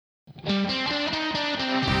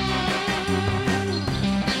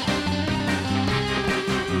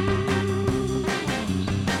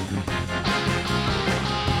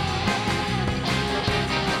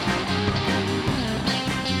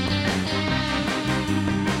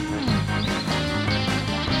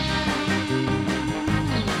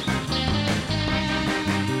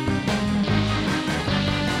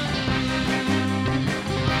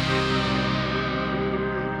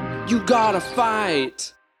gotta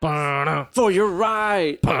fight for your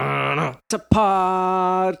right to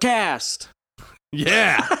podcast.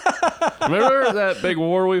 Yeah. Remember that big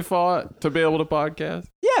war we fought to be able to podcast?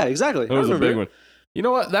 Yeah, exactly. That was a big one. You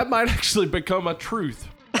know what? That might actually become a truth.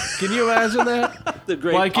 Can you imagine that? The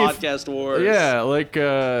great Like podcast wars. Yeah, like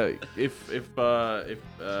if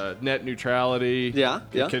net neutrality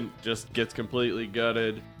just gets completely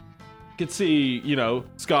gutted. You could see,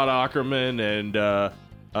 Scott Aukerman and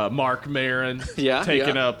Mark Maron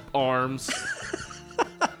taking up arms.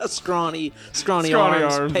 Scrawny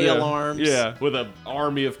arms, pale arms. Yeah, with an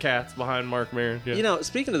army of cats behind Mark Maron. Yeah.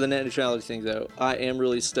 Speaking of the net neutrality thing, though, I am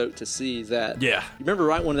really stoked to see that. Yeah. You remember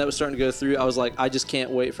right when that was starting to go through, I was like, I just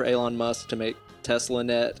can't wait for Elon Musk to make Tesla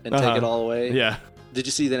net and take it all away. Yeah. Did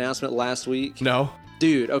you see the announcement last week? No.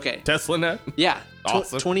 Dude, okay. Tesla net? Yeah.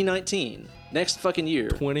 Awesome. 2019. Next fucking year.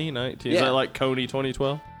 2019. Yeah. Is that like Coney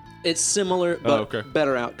 2012? It's similar, but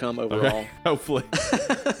better outcome overall. Okay. Hopefully.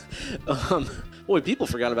 Boy, people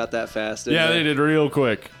forgot about that fast. Yeah, they did real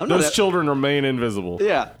quick. Those children remain invisible.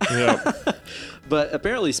 Yeah. Yep. But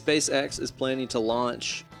apparently SpaceX is planning to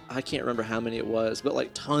launch, I can't remember how many it was, but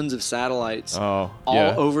like tons of satellites all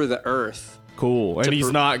over the Earth. Cool. And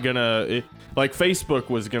he's not going to... Like Facebook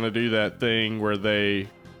was going to do that thing where they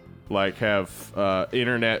like have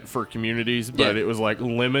internet for communities, but it was like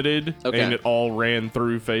limited and it all ran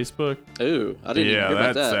through Facebook. Ooh, I didn't even hear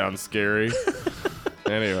about that. Yeah, that sounds scary.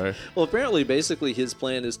 Anyway. Well, apparently, basically, his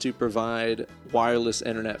plan is to provide wireless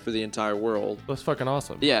internet for the entire world. That's fucking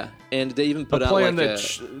awesome. Yeah, and they even put a out plan like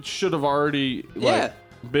that should have already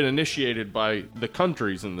been initiated by the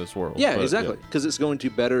countries in this world. Yeah, exactly, because it's going to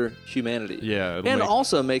better humanity. Yeah, and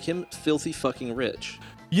also make him filthy fucking rich.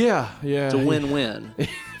 Yeah. It's a win-win.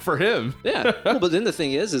 For him. Yeah. Well, but then the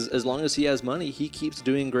thing is as long as he has money, he keeps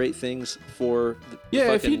doing great things for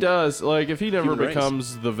if he does, like if he never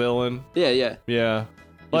becomes the villain. Yeah.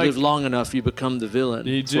 You live long enough, you become the villain.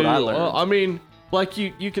 That's what I learned. Well, I mean, like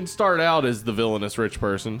you can start out as the villainous rich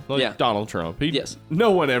person, like Donald Trump.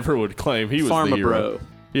 No one ever would claim he was the hero. Bro.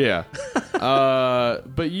 Yeah.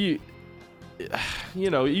 But you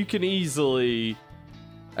can easily,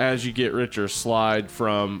 as you get richer, slide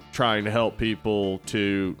from trying to help people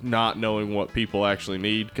to not knowing what people actually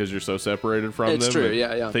need because you're so separated from them. It's true,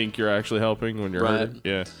 yeah. Think you're actually helping when you're hurting.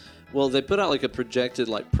 Yeah. Well, they put out like a projected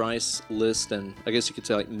like price list and I guess you could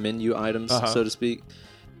say like menu items, so to speak.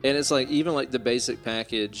 And it's like even like the basic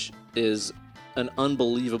package is an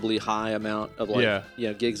unbelievably high amount of like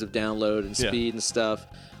gigs of download and speed and stuff.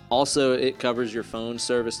 Also, it covers your phone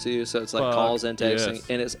service too, so it's like calls and texting,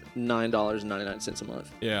 and it's $9.99 a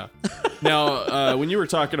month. Yeah. Now, when you were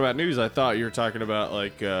talking about news, I thought you were talking about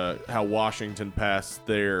like how Washington passed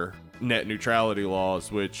their net neutrality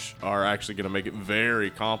laws, which are actually going to make it very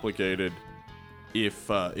complicated if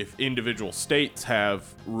individual states have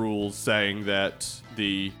rules saying that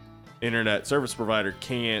the internet service provider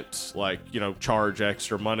can't charge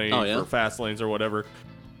extra money for fast lanes or whatever.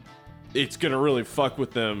 It's going to really fuck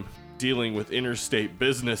with them dealing with interstate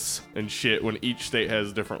business and shit when each state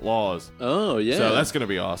has different laws. Oh, yeah. So that's going to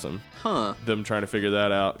be awesome. Huh. Them trying to figure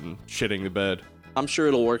that out and shitting the bed. I'm sure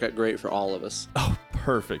it'll work out great for all of us. Oh,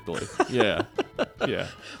 perfectly. Yeah. Yeah.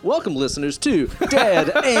 Welcome, listeners, to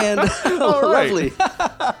Dead and Lovely.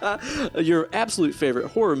 Your absolute favorite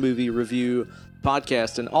horror movie review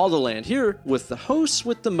podcast in all the land. Here with the hosts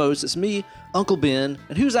with the most. It's me, Uncle Ben.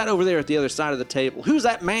 And who's that over there at the other side of the table? Who's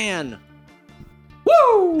that man?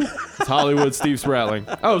 Woo! It's Hollywood Steve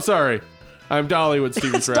Spratling. Oh, sorry. I'm Dollywood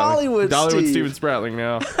Steven Spratling. Dollywood Steven Spratling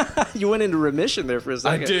now. You went into remission there for a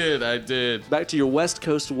second. I did. Back to your West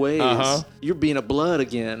Coast ways. You're being a blood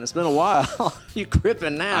again. It's been a while. You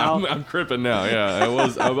crippin' now. I'm crippin' now, yeah.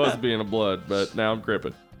 I was being a blood, but now I'm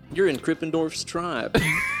crippin'. You're in Krippendorf's tribe.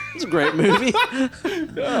 It's a great movie.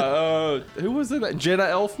 Who was in that? Jenna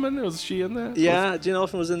Elfman? Was she in that? Yeah, Jenna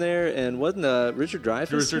Elfman was in there, and wasn't Richard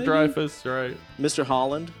Dreyfuss? Richard Dreyfuss, right. Mr.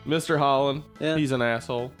 Holland. Mr. Holland. Yeah. He's an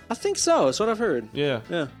asshole. I think so. That's what I've heard. Yeah.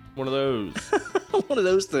 One of those. One of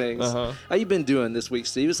those things. How you been doing this week,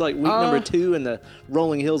 Steve? It's like week number 2 in the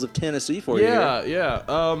rolling hills of Tennessee for you.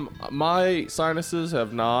 Yeah. My sinuses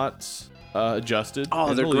have not adjusted.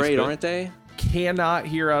 Oh, they're great, aren't they? Cannot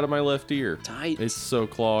hear out of my left ear. Tight. It's so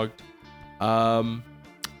clogged.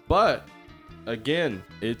 But again,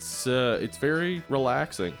 it's very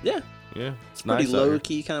relaxing. Yeah. It's pretty nice. Low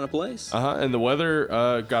key kind of place. And the weather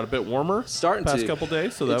got a bit warmer. Starting past to. Couple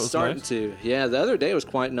days, so that was starting nice. to. Yeah, the other day was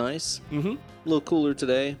quite nice. Mm-hmm. A little cooler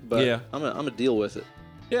today, but I'm gonna deal with it.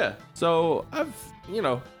 Yeah. So I've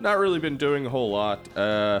not really been doing a whole lot.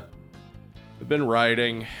 I've been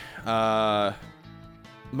writing.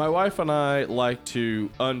 my wife and I like to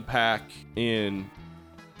unpack in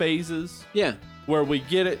phases. Yeah, Where we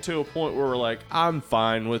get it to a point where we're like, I'm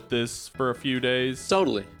fine with this for a few days.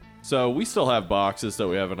 totally. So we still have boxes that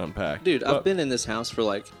we haven't unpacked. Dude, I've been in this house for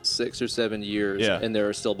like 6 or 7 years, Yeah. and there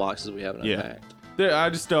are still boxes we haven't unpacked. I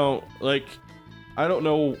just don't, like, I don't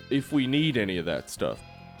know if we need any of that stuff.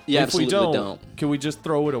 Yeah, If we absolutely don't, can we just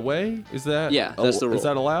throw it away? Is that Yeah, that's the rule. Is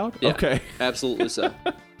that allowed? Yeah, Okay. absolutely so.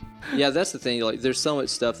 Yeah, that's the thing. Like, there's so much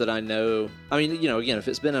stuff that I know. I mean, you know, again, if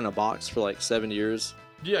it's been in a box for like 7 years,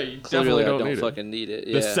 Yeah, you clearly definitely I don't need fucking need it. it.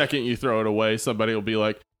 Yeah. The second you throw it away, somebody will be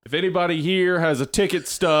like, if anybody here has a ticket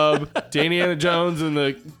stub to Indiana Jones and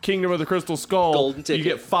the Kingdom of the Crystal Skull, Golden you ticket.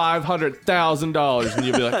 get $500,000. And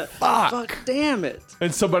you'll be like, Fuck, damn it.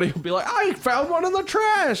 And somebody will be like, I found one in the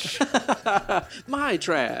trash. My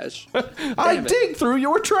trash. I Damn it. dig through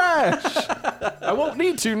your trash. I won't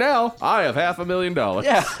need to now. I have $500,000.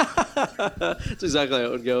 Yeah. That's exactly how it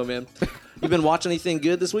would go, man. You been watching anything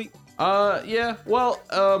good this week? Yeah. Well,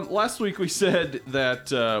 last week we said that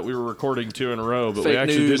we were recording 2 in a row, but we Fake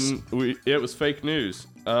actually news. didn't. It was fake news.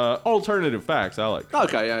 Alternative facts. I like.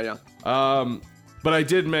 Okay, yeah. But I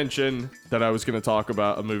did mention that I was going to talk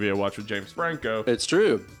about a movie I watched with James Franco It's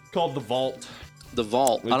true. called The Vault. The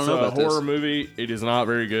Vault. It's I don't know a about horror this. movie. It is not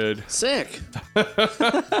very good, Sick.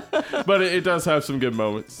 but it does have some good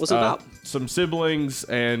moments. What's it about? Some siblings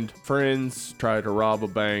and friends try to rob a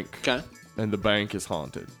bank, Okay. and the bank is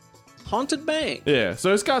haunted. Haunted Bank. Yeah,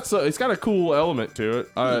 so it's got a cool element to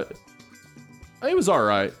it. It was all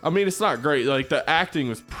right. I mean, it's not great. Like, the acting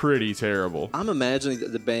was pretty terrible. I'm imagining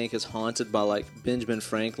that the bank is haunted by like Benjamin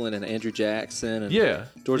Franklin and Andrew Jackson and Yeah,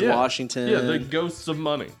 George yeah. Washington. Yeah, the ghosts of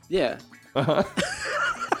money. Yeah.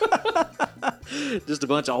 Just a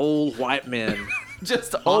bunch of old white men.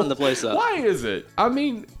 Just Haunting the place up. Why is it? I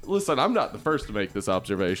mean, listen, I'm not the first to make this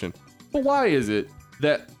observation, but why is it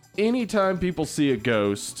that anytime people see a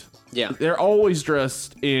ghost, Yeah. they're always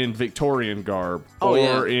dressed in Victorian garb Oh,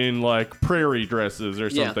 or yeah. in like prairie dresses or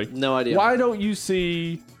Yeah, something? no idea. Why don't you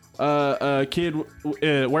see a kid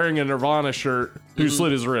wearing a Nirvana shirt who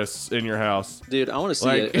slit his wrists in your house? Dude, I want to see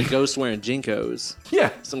Like- a ghost wearing Jinkos.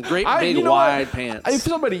 Yeah. Some great I- big you know what? wide pants. If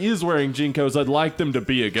somebody is wearing Jinkos, I'd like them to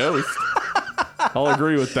be a ghost. I'll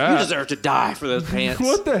agree with You that. deserve to die for those pants.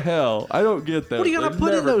 What the hell? I don't get that. What are you gonna They've put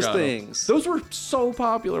in never those got 'em. things? Those were so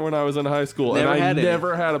popular when I was in high school, Never and I had any.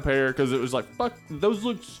 never had a pair because it was like, fuck, those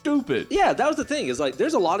look stupid. Yeah, that was the thing. Is like,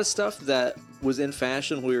 there's a lot of stuff that was in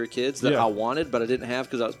fashion when we were kids that Yeah. I wanted, but I didn't have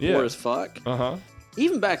because I was poor Yeah. as fuck. Uh-huh.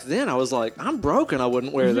 Even back then, I was like, I'm broken. I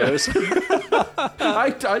wouldn't wear those.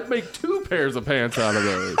 I'd make 2 pairs of pants out of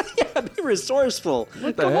those. Yeah, be resourceful.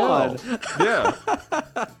 What the Come hell? on. Yeah.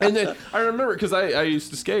 And then I remember because I used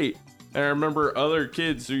to skate, and I remember other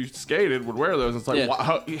kids who skated would wear those. And it's like,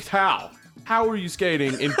 Yeah. How are you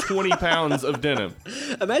skating in 20 pounds of denim?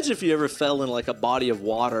 Imagine if you ever fell in like a body of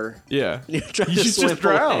water. Yeah. And you're trying You to should swim just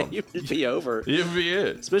drown. away. You'd be over. It'd be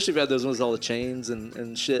it. Especially if you had those ones with all the chains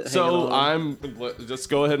and shit. So hanging on. just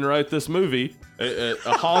go ahead and write this movie, a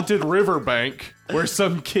haunted riverbank where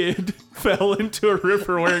some kid fell into a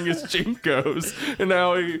river wearing his Jinkos, and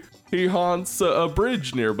now he haunts a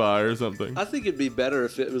bridge nearby or something. I think it'd be better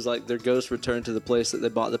if it was like their ghost returned to the place that they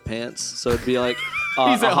bought the pants. So it'd be like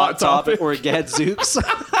He's a at Hot Hot Topic. or a Gadzooks.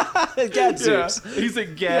 Gadzooks. Yeah, he's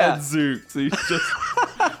at Yeah. Gadzooks. He's just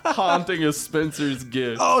haunting a Spencer's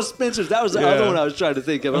gift. Oh, Spencer's. That was the Yeah. other one I was trying to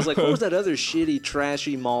think of. I was like, what was that other shitty,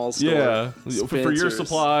 trashy mall store? Yeah, for your Spencer's.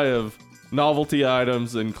 supply of novelty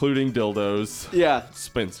items, including dildos. Yeah,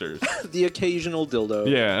 Spencer's. the occasional dildo.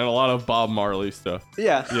 Yeah, and a lot of Bob Marley stuff.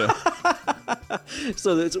 Yeah. Yeah.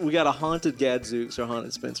 So we got a haunted Gadzooks or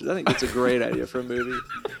haunted Spencer's. I think that's a great idea for a movie.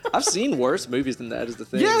 I've seen worse movies than that, is the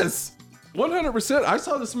thing. Yes, 100%. I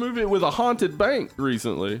saw this movie with a haunted bank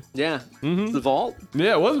recently. Yeah. The Vault.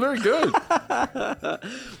 Yeah, it wasn't very good.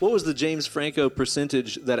 What was the James Franco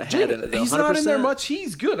percentage that it had in it? He's 100%? not in there much.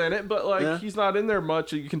 He's good at it, but like Yeah. he's not in there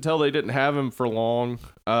much. You can tell they didn't have him for long.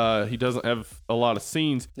 He doesn't have a lot of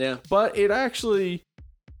scenes. Yeah. But it actually,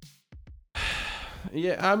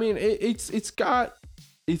 yeah, I mean, it's got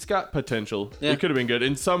potential. Yeah. It could have been good,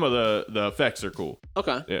 and some of the effects are cool.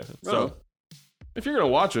 Okay. Yeah. Right So on. if you're gonna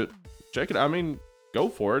watch it, check it. I mean, go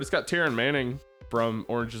for it. It's got Taryn Manning from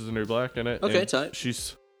Orange Is the New Black in it. Okay, and tight.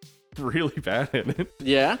 She's really bad in it.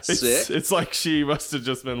 Yeah. Sick. It's like she must have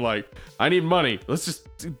just been like, I need money. Let's just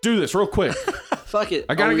do this real quick. Fuck it.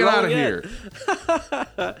 I gotta Are we get out of rolling here.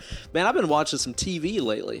 yet? Man, I've been watching some TV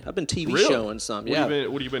lately. I've been TV Really? showing some. What Yeah. have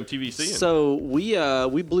you been TV seeing? So we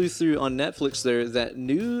blew through on Netflix there that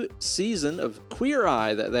new season of Queer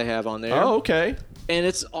Eye that they have on there, oh, okay. and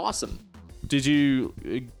it's awesome. Did you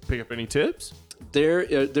pick up any tips?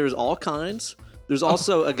 There's all kinds. There's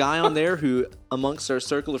also a guy on there who, amongst our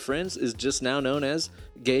circle of friends, is just now known as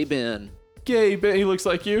Gay Ben. Gay Ben, he looks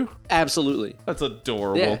like you? Absolutely. That's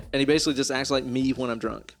adorable. Yeah, and he basically just acts like me when I'm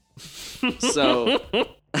drunk. So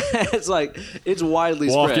it's like, it's widely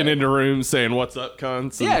spread. Walking into rooms saying, "What's up,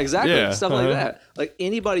 cunts?" Yeah, exactly. Stuff like that. Like,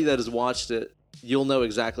 anybody that has watched it, you'll know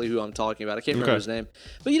exactly who I'm talking about. I can't remember his name.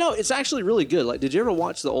 But, it's actually really good. Like, did you ever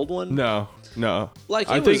watch the old one? No. Like,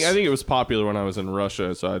 I think it was popular when I was in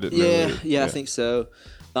Russia, so I didn't really... I think so.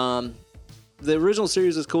 The original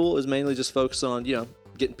series is cool. It's mainly just focused on,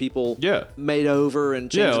 getting people made over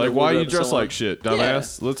and changing like, their why you wardrobe dress and so on. like shit,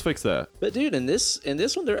 dumbass? Let's fix that. But, dude, in this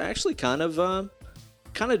one, they're actually kind of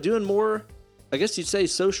doing more... I guess you'd say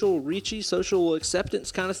social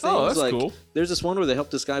acceptance kind of things. Oh, that's like, cool. There's this one where they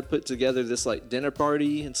helped this guy put together this like dinner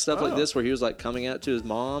party and stuff like this, where he was like coming out to his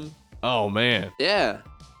mom. Oh man. Yeah,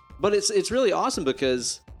 but it's really awesome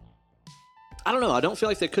because I don't know. I don't feel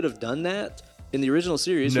like they could have done that in the original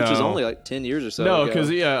series, which was only like 10 years or so. No, ago. because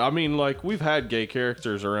I mean, like we've had gay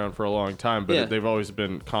characters around for a long time, but they've always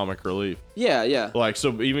been comic relief. Yeah. Like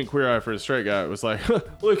so, even Queer Eye for the Straight Guy was like,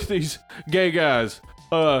 look at these gay guys.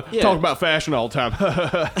 Talk about fashion all the time.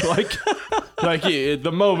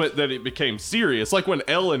 The moment that it became serious, like when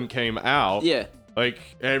Ellen came out, like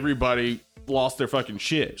everybody lost their fucking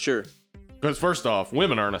shit. Sure. Because first off,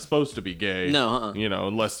 women aren't supposed to be gay. No,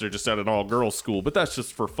 unless they're just at an all-girls school. But that's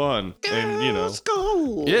just for fun. Girls'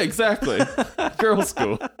 school. Yeah, exactly. Girls'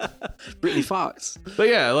 school. Brittany Fox. But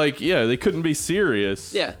they couldn't be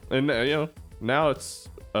serious. Yeah. And now it's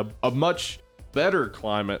a much better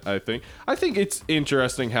climate, I think. I think it's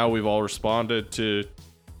interesting how we've all responded to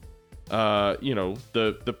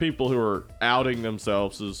the people who are outing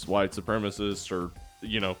themselves as white supremacists or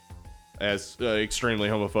as extremely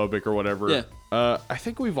homophobic or whatever. Yeah. I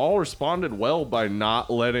think we've all responded well by not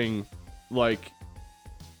letting like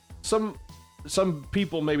some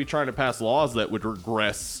people maybe trying to pass laws that would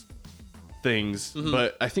regress things,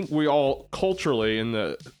 but I think we all culturally in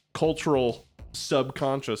the cultural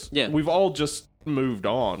subconscious, we've all just moved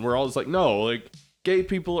on. We're all just like, no, like gay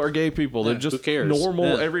people are gay people. They're just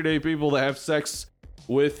normal everyday people that have sex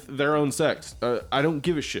with their own sex. I don't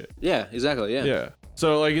give a shit. Yeah, exactly. Yeah.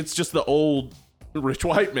 So like it's just the old rich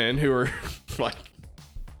white men who are like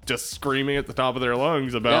just screaming at the top of their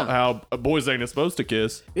lungs about how boys ain't supposed to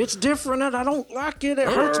kiss. It's different and I don't like it. It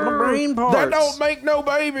hurts my brain parts. That don't make no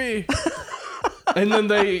baby. And then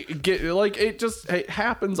they get like it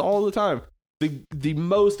happens all the time. The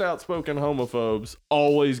most outspoken homophobes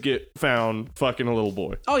always get found fucking a little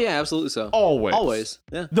boy. Oh yeah, absolutely so. Always.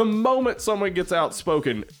 Yeah. The moment someone gets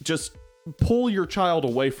outspoken, just pull your child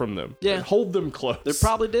away from them. Yeah. And hold them close. They're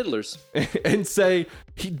probably diddlers. And say,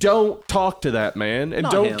 don't talk to that man and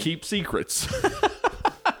Not don't him. keep secrets.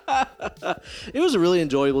 It was a really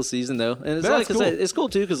enjoyable season though, and it's That's like I said, it's cool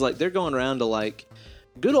too because like they're going around to like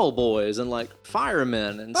good old boys and like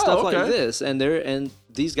firemen and stuff like this, and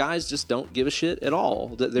these guys just don't give a shit at all.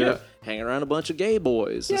 They're hanging around a bunch of gay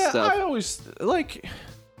boys and stuff. I always like.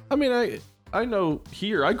 I mean, I know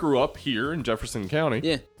here. I grew up here in Jefferson County.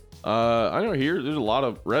 Yeah. I know here. There's a lot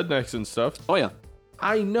of rednecks and stuff. Oh yeah.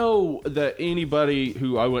 I know that anybody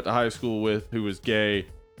who I went to high school with who was gay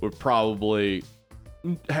would probably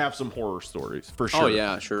have some horror stories for sure. Oh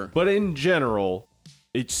yeah, sure. But in general,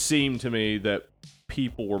 it seemed to me that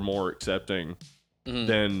people were more accepting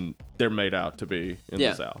than they're made out to be in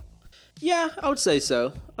the South. Yeah, I would say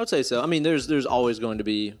so. I mean, there's always going to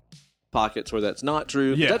be pockets where that's not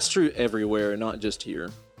true. Yeah. But that's true everywhere, not just here.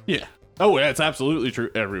 Yeah. Oh, yeah, it's absolutely true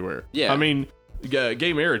everywhere. Yeah. I mean,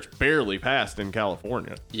 gay marriage barely passed in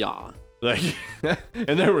California. Yeah. Like,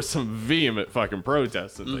 and there was some vehement fucking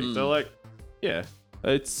protests and things. So, like, yeah,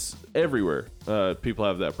 it's everywhere. People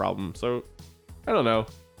have that problem. So, I don't know.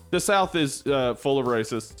 The South is full of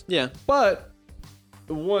racists. Yeah. But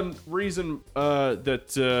one reason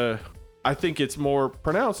that I think it's more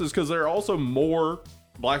pronounced is because there are also more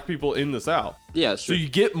black people in the South. Yeah, so you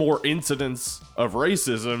get more incidents of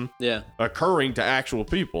racism occurring to actual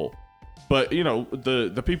people. But, you know,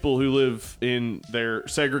 the people who live in their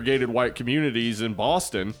segregated white communities in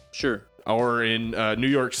Boston. Sure. Or in New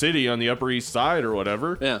York City on the Upper East Side or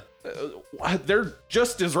whatever. Yeah. They're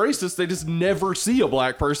just as racist. They just never see a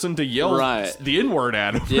black person to yell the N-word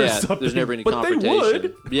at them. Yeah, there's never any confrontation. They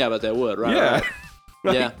would. Yeah, but they would, right? Yeah.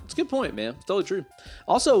 Right. Yeah, it's a good point, man. It's totally true.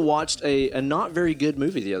 Also watched a not very good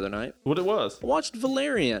movie the other night. What it was? I watched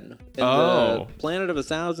Valerian. The Planet of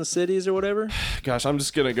 1,000 Cities or whatever. Gosh, I'm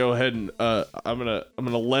just gonna go ahead and I'm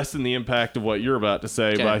gonna lessen the impact of what you're about to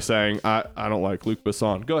say by saying I don't like Luc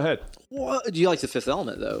Besson. Go ahead. What? Do you like The Fifth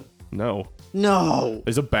Element though? No. No.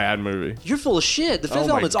 It's a bad movie. You're full of shit. The Fifth Oh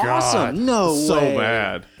my Element's God. awesome. No so way.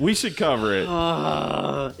 bad. We should cover it.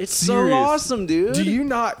 It's Serious. so awesome, dude. Do you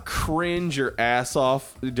not cringe your ass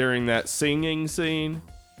off during that singing scene?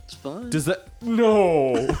 It's fun. Does that?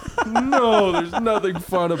 No, no. There's nothing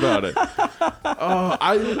fun about it.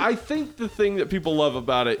 I think the thing that people love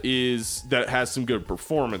about it is that it has some good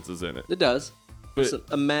performances in it. It does. But It's an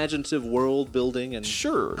imaginative world building and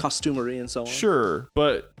sure, costumery and so on. sure,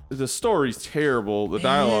 but the story's terrible. The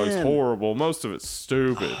dialogue's Man. horrible. Most of it's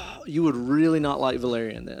stupid. You would really not like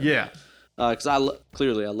Valerian then. Yeah. Because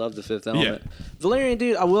clearly I love The Fifth Element. Valerian,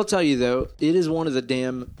 dude, I will tell you though, it is one of the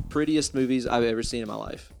damn prettiest movies I've ever seen in my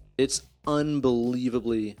life. It's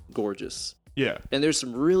unbelievably gorgeous. Yeah. And there's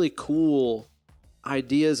some really cool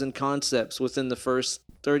ideas and concepts within the first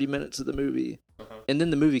 30 minutes of the movie. And then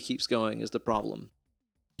the movie keeps going is the problem.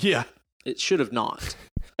 Yeah. It should have not.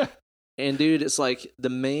 And dude, it's like the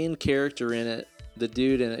main character in it, the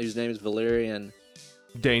dude in it whose name is Valerian.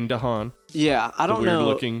 Dane DeHaan. Yeah, I don't Weird know.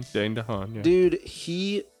 looking Dane DeHaan. Yeah. Dude,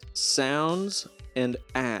 he sounds and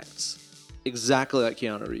acts exactly like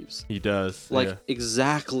Keanu Reeves. He does. Like, yeah.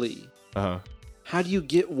 exactly. Uh-huh. How do you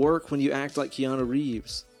get work when you act like Keanu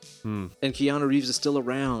Reeves? Hmm. And Keanu Reeves is still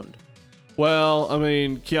around. Well, I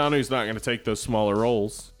mean, Keanu's not going to take those smaller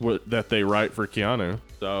roles that they write for Keanu.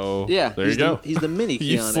 So, Yeah, there you he's go. He's the mini Keanu.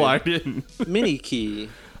 You slide in. Mini Key.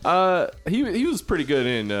 He was pretty good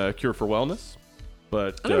in Cure for Wellness,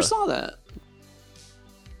 but I never saw that.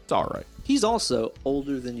 it's all right. He's also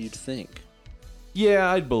older than you'd think.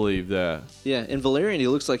 Yeah, I'd believe that. Yeah, in Valerian, he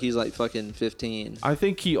looks like he's like fucking 15. I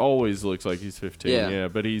think he always looks like he's 15. Yeah. Yeah,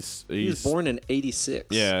 but he's He was born in 86.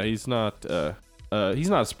 Yeah, he's not a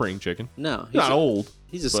spring chicken. No. He's Not old.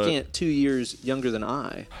 He's a but- scant 2 years younger than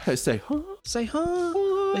I. I say, huh? Say, huh?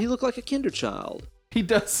 But he looked like a kinder child. He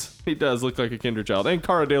does. He does look like a kinder child. And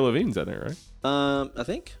Cara Delevingne's in there, right? I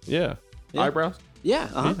think. Yeah. Yeah. Eyebrows. Yeah,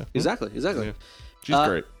 Yeah. Exactly. Yeah. She's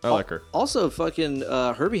great. I like her. Also, fucking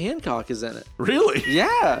Herbie Hancock is in it. Really?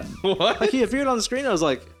 Yeah. What? Like, he appeared on the screen. I was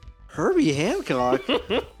like, Herbie Hancock?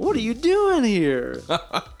 What are you doing here?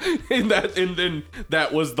 and then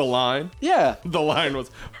that was the line. Yeah. The line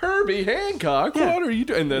was Herbie Hancock. Yeah. What are you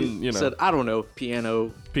doing? And then you know, Said, I don't know,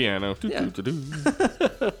 piano. piano. Do, Yeah. do, do,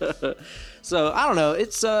 do. So, I don't know.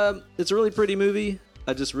 It's a really pretty movie.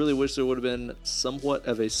 I just really wish there would have been somewhat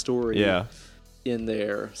of a story Yeah. in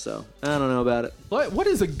there. So, I don't know about it. What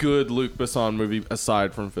is a good Luc Besson movie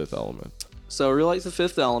aside from Fifth Element? So, I really like The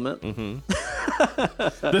Fifth Element.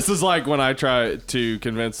 This is like when I try to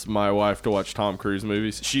convince my wife to watch Tom Cruise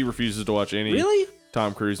movies. She refuses to watch any Really?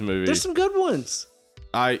 Tom Cruise movie. There's some good ones.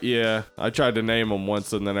 I tried to name them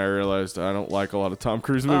once and then I realized I don't like a lot of Tom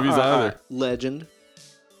Cruise movies either. Legend.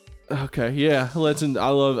 Okay, yeah, Legend. I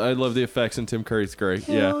love the effects and Tim Curry's great.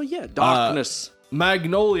 Hell yeah. Darkness.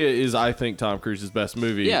 Magnolia is, I think, Tom Cruise's best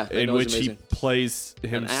movie. Yeah, in Magnolia's which amazing. he plays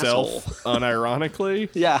himself unironically.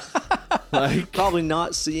 Yeah. Like, Probably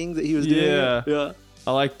not seeing that he was doing Yeah. it. Yeah.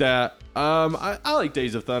 I like that. I like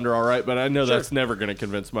Days of Thunder, all right, but I know Sure. that's never going to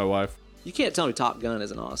convince my wife. You can't tell me Top Gun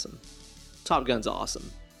isn't awesome. Top Gun's awesome.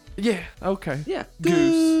 Yeah. Okay. Yeah.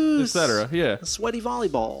 Goose, etc. Yeah. Sweaty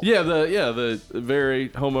volleyball. Yeah. The very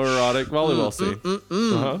homoerotic volleyball scene.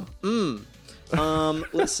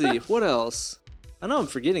 Let's see. What else? I know I'm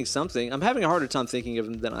forgetting something. I'm having a harder time thinking of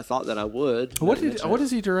him than I thought that I would. What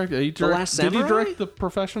does he direct? Last Did he Samurai? direct The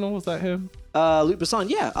Professional? Was that him? Luc Besson.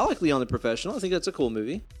 Yeah, I like Leon the Professional. I think that's a cool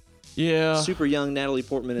movie. Yeah. Super young Natalie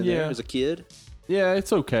Portman in there Yeah. as a kid. Yeah,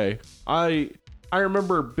 it's okay. I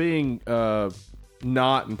remember being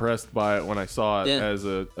not impressed by it when I saw it Yeah. as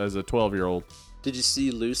a 12-year-old. Did you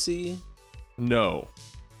see Lucy? No.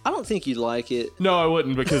 I don't think you'd like it. No, I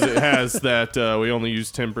wouldn't because it has that we only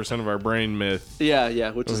use 10% of our brain myth. Yeah,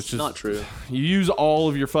 which is Which is- not true. You use all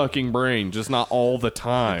of your fucking brain, just not all the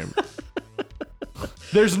time.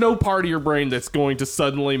 There's no part of your brain that's going to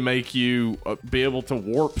suddenly make you be able to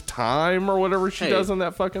warp time or whatever she Hey, does in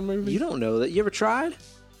that fucking movie. You don't know that. You ever tried?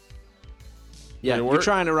 Yeah, Did it you're work?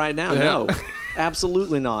 trying it right now. Yeah. No,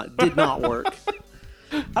 absolutely not. Did not work.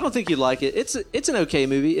 I don't think you'd like it. It's an okay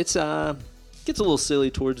movie. It's gets a little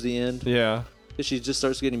silly towards the end. Yeah. Because she just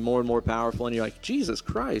starts getting more and more powerful, and you're like, Jesus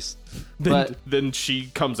Christ. But Then she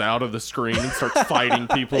comes out of the screen and starts fighting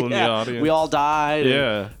people in the yeah, audience. we all died. and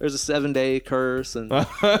Yeah. There's a 7-day curse and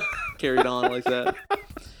carried on like that.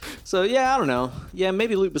 So, yeah, I don't know. Yeah,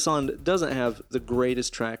 maybe Luc Besson doesn't have the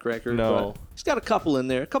greatest track record. No. But he's got a couple in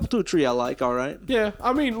there. A couple to a tree I like, all right. Yeah,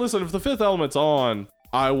 I mean, listen, if The Fifth Element's on,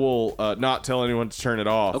 I will not tell anyone to turn it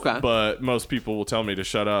off. Okay. But most people will tell me to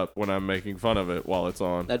shut up when I'm making fun of it while it's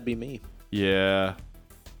on. That'd be me. Yeah.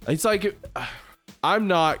 It's like, I'm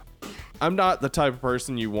not the type of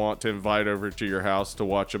person you want to invite over to your house to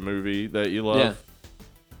watch a movie that you love.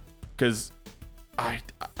 Because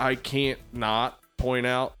I can't not point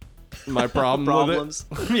out my problem with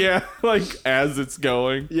it. Yeah, like as it's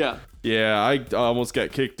going. Yeah. Yeah, I almost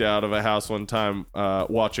got kicked out of a house one time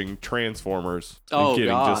watching Transformers. Oh, getting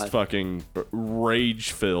God. just fucking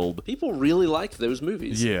rage-filled. People really like those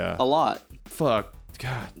movies. Yeah. A lot. Fuck.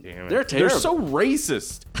 God damn it. They're terrible. They're so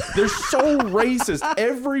racist. They're so racist.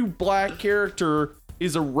 Every black character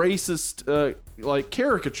is a racist, like,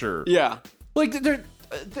 caricature. Yeah. Like,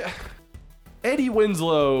 Eddie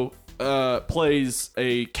Winslow plays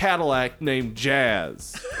a Cadillac named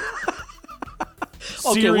Jazz.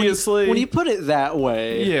 Okay, Seriously? when you put it that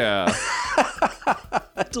way, Yeah.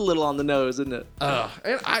 that's a little on the nose, isn't it?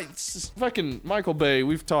 And fucking Michael Bay,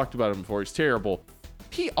 we've talked about him before. He's terrible.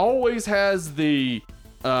 He always has the,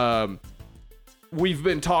 we've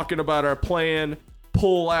been talking about our plan,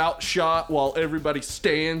 pull out shot while everybody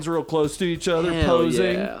stands real close to each other, Hell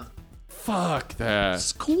posing. yeah. Fuck that.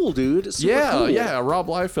 It's cool, dude. It's super Yeah, cool. yeah. Rob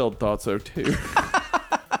Liefeld thought so too.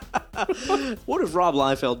 What if Rob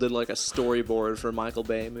Liefeld did like a storyboard for a Michael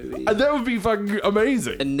Bay movie? That would be fucking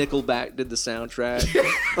amazing. And Nickelback did the soundtrack.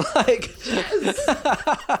 Like,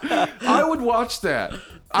 I would watch that.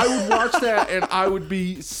 I would watch that and I would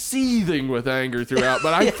be seething with anger throughout,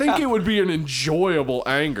 but I think it would be an enjoyable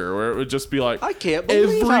anger where it would just be like, I can't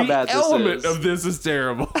believe how bad this element is. of this is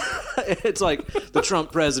terrible. It's like the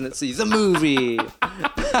Trump presidency, the movie.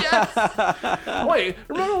 Wait,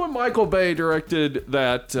 remember when Michael Bay directed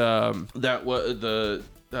that?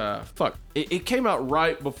 It came out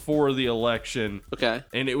right before the election. Okay.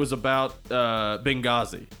 And it was about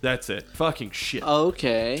Benghazi. That's it. Fucking shit.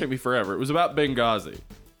 Okay. Took me forever. It was about Benghazi.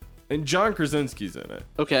 And John Krasinski's in it.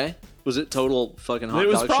 Okay. Was it total fucking hot It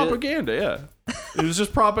was dog shit? propaganda, yeah. It was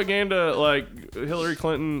just propaganda like Hillary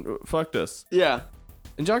Clinton fucked us. Yeah.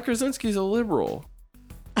 And John Krasinski's a liberal.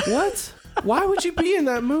 What? Why would you be in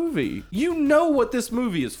that movie? You know what this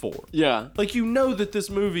movie is for. Yeah. Like, you know that this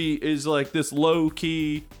movie is like this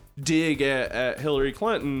low-key dig at Hillary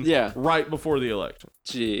Clinton right before the election.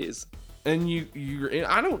 Jeez. And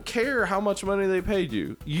I don't care how much money they paid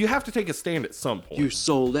you. You have to take a stand at some point. You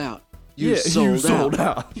sold out. You sold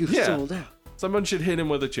out. You Yeah. sold out. Someone should hit him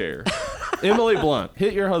with a chair. Emily Blunt,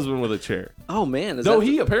 hit your husband with a chair. Oh, man. Though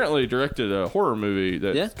he apparently directed a horror movie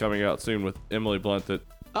that's coming out soon with Emily Blunt that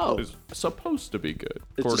is supposed to be good,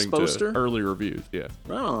 according to early reviews. Yeah.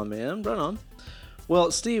 Right on, man. Right on.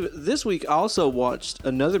 Well, Steve, this week I also watched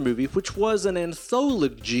another movie, which was an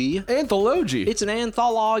anthology. Anthology? It's an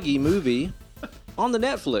anthology movie on the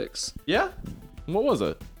Netflix. Yeah? What was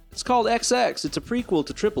it? It's called XX. It's a prequel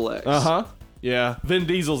to Triple X. Uh-huh. Yeah. Vin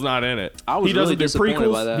Diesel's not in it. He doesn't do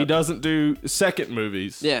prequels. By that. He doesn't do second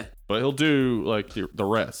movies. Yeah. But he'll do, like, the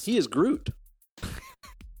rest. He is Groot.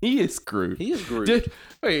 He is Groot. He is Groot.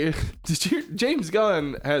 James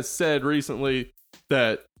Gunn has said recently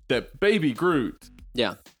that Baby Groot,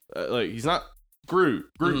 like, he's not Groot.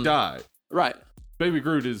 Groot died. Right. Baby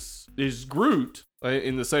Groot is Groot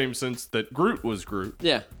in the same sense that Groot was Groot.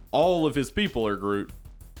 Yeah. All of his people are Groot,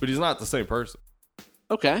 but he's not the same person.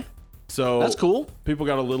 Okay. So that's cool. People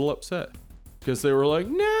got a little upset because they were like,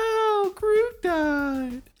 "No, Groot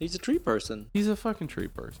died. He's a tree person. He's a fucking tree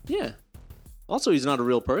person." Yeah. Also, he's not a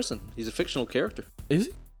real person. He's a fictional character. Is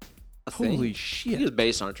he? Holy shit. He is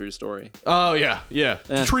based on a true story. Oh, yeah.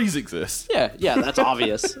 Trees exist. Yeah, that's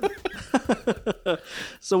obvious.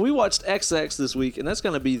 So we watched XX this week, and that's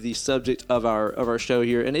going to be the subject of our show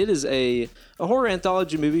here. And it is a horror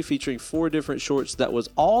anthology movie featuring 4 different shorts that was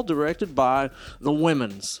all directed by the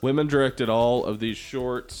Women's. Women directed all of these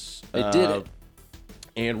shorts. They did it.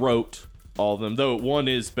 And wrote all of them, though one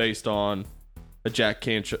is based on a Jack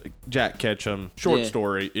Ketchum short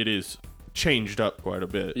story. It is changed up quite a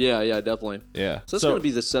bit. Yeah, definitely. Yeah. So that's going to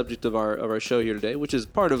be the subject of our show here today, which is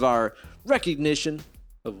part of our recognition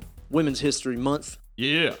of Women's History Month.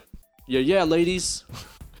 Yeah. Yeah, ladies.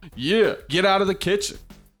 Yeah. Get out of the kitchen.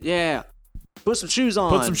 Yeah. Put some shoes on.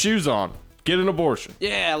 Put some shoes on. Get an abortion.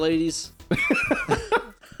 Yeah, ladies.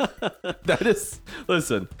 That's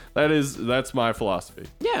my philosophy.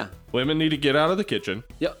 Yeah. Women need to get out of the kitchen.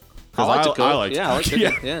 Yep. I like to cook. I like to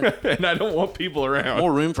cook. Yeah. And I don't want people around.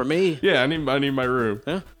 More room for me. Yeah, I need my room.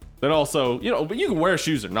 Yeah. Then also, but you can wear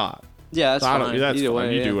shoes or not. Yeah, that's fine. That's either fine.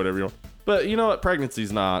 Way, you do whatever you want. But you know what?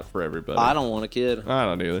 Pregnancy's not for everybody. I don't want a kid. I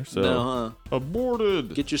don't either. So no,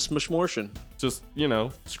 aborted. Get your smortion. Just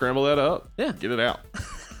scramble that up. Yeah. Get it out.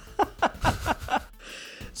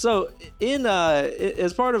 So,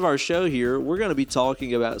 as part of our show here, we're going to be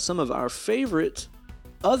talking about some of our favorite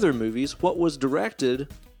other movies. What was directed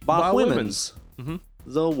by women's.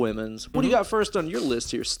 The women's. What do you got first on your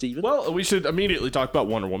list here, Steven? Well, we should immediately talk about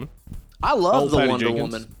Wonder Woman. I love the Patty Wonder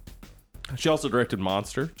Jenkins. Woman. She also directed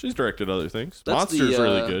Monster. She's directed other things. That's Monster's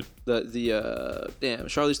really good.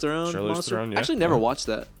 Charlize Theron. Charlize Monster? Theron, yeah. Actually, never watched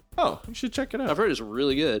that. Oh, you should check it out. I've heard it's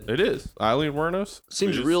really good. It is. Eileen Wuornos.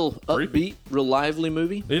 Seems is real creepy. upbeat, real lively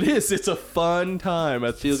movie. It is. It's a fun time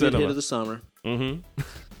at Feel the good cinema. hit of the summer. Mm-hmm.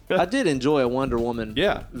 I did enjoy a Wonder Woman.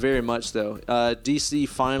 Yeah. Very much though. DC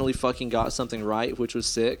finally fucking got something right, which was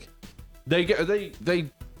sick. They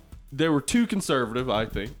were too conservative, I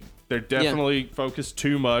think. They're definitely focused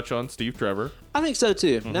too much on Steve Trevor. I think so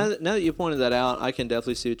too. Mm-hmm. Now that you pointed that out, I can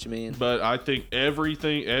definitely see what you mean. But I think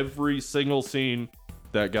every single scene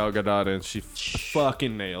that Gal Gadot in, she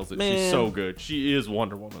fucking nails it. Man. She's so good. She is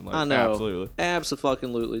Wonder Woman. Like, I know. Absolutely.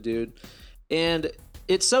 Absolutely, dude. And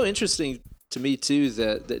it's so interesting to me too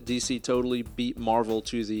that DC totally beat Marvel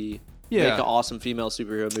to the make an awesome female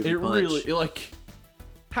superhero movie. It punch. really, like,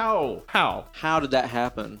 how? How did that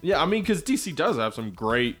happen? Yeah, I mean, because DC does have some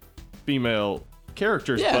great female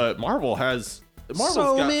characters, Yeah. but Marvel's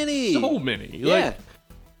So got many. so many. Yeah.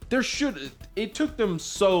 Like, it took them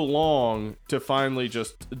so long to finally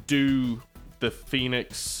just do the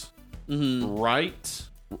Phoenix right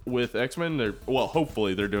with X-Men.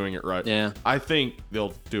 Hopefully they're doing it right. Yeah. I think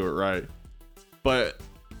they'll do it right. But,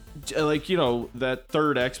 like, that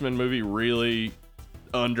third X-Men movie really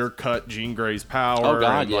undercut Jean Grey's power. Oh,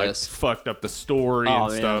 God, and, like, yes. fucked up the story Oh,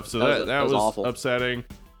 and man. stuff. So That was awful. upsetting.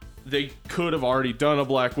 They could have already done a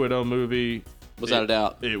Black Widow movie. Without a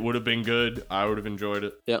doubt. It would have been good. I would have enjoyed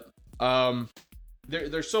it. Yep.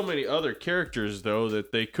 There's so many other characters though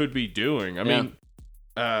that they could be doing. I mean,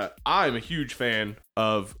 I'm a huge fan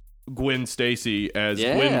of Gwen Stacy as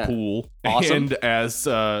Yeah. Gwenpool Awesome. and as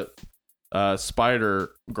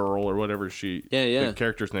Spider Girl or whatever the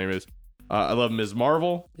character's name is. I love Ms.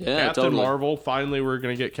 Marvel. Yeah, Captain totally. Marvel. Finally, we're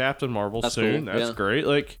gonna get Captain Marvel soon. cool, That's yeah. great.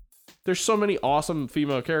 Like, there's so many awesome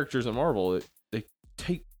female characters in Marvel. They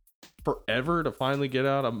take forever to finally get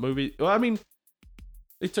out a movie. Well, I mean,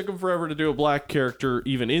 it took them forever to do a black character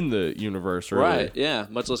even in the universe, really. Right. Yeah.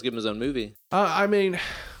 Much less give him his own movie. I mean,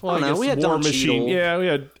 well, I don't know. guess We had War Don Machine. Cheadle. Yeah, we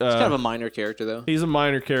had. It's kind of a minor character though. He's a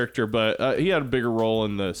minor character, but he had a bigger role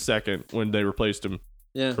in the second when they replaced him.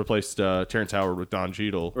 Yeah. Replaced Terrence Howard with Don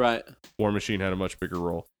Cheadle. Right. War Machine had a much bigger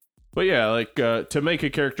role. But yeah, like to make a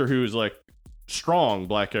character who is like strong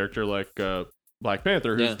black character like Black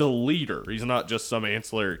Panther, who's the leader. He's not just some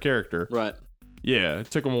ancillary character. Right. Yeah,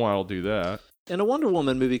 it took him a while to do that. And a Wonder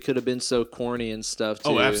Woman movie could have been so corny and stuff too.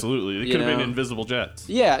 Oh, absolutely. It You could have been know? Invisible Jets.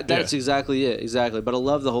 Yeah, that's exactly it. Exactly. But I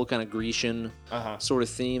love the whole kind of Grecian Uh-huh. sort of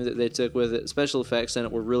theme that they took with it. Special effects in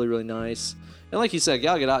it were really, really nice. And like you said,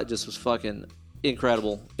 Gal Gadot just was fucking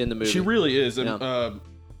incredible in the movie. She really is. And Yeah.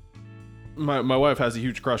 my wife has a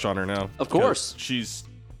huge crush on her now. Of course. She's...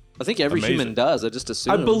 I think every Amazing. human does. I just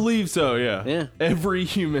assume. I believe so, yeah. Yeah. Every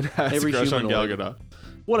human has Every a crush on Gal humanoid. Gadot.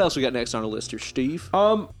 What else we got next on our list here, Steve?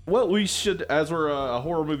 Well, we should, as we're a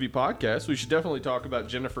horror movie podcast, we should definitely talk about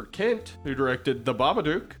Jennifer Kent, who directed The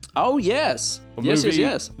Babadook. Oh, yes. A Yes, movie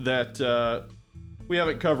yes. that we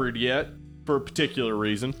haven't covered yet for a particular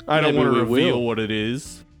reason. I don't Maybe want to we reveal will. what it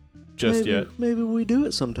is just yet. Maybe we do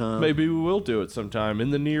it sometime. Maybe we will do it sometime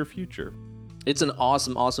in the near future. It's an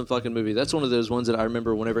awesome, awesome fucking movie. That's one of those ones that I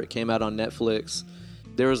remember whenever it came out on Netflix,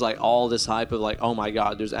 there was like all this hype of like, oh my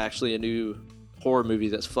God, there's actually a new horror movie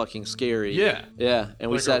that's fucking scary. Yeah. Yeah.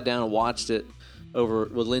 And we Like sat down and watched it over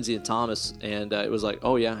with Lindsay and Thomas, and it was like,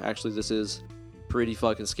 oh yeah, actually this is pretty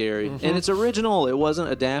fucking scary. Mm-hmm. And it's original. It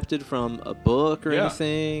wasn't adapted from a book or Yeah.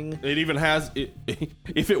 anything. It even has,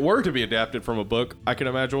 if it were to be adapted from a book, I can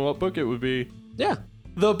imagine what book it would be. Yeah.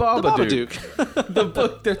 The The Babadook. Babadook. The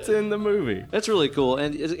book that's in the movie. That's really cool.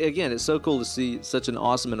 And again, it's so cool to see such an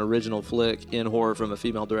awesome and original flick in horror from a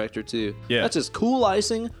female director, too. Yeah. That's just cool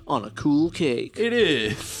icing on a cool cake. It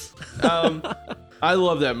is. I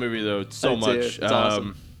love that movie, though, so I do. much. It's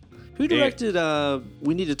awesome. Who directed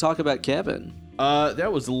We Need to Talk About Kevin?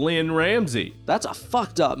 That was Lynn Ramsey. That's a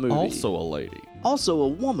fucked up movie. Also a lady. Also a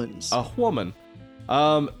woman's. A woman.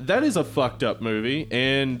 That is a fucked up movie,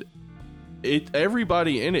 and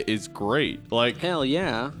everybody in it is great. Like, Hell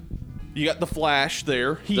yeah. you got the Flash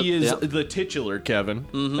there. He is Yep. the titular Kevin.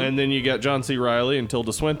 And then you got John C. Reilly and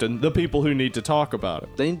Tilda Swinton, the people who need to talk about it.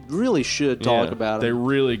 They really should talk Yeah, about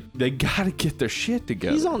him. They gotta get their shit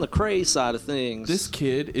together. He's on the craze side of things. This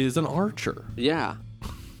kid is an archer. Yeah.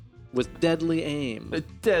 With deadly aim. A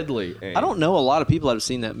deadly aim. I don't know a lot of people that have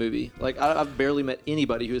seen that movie. Like, I've barely met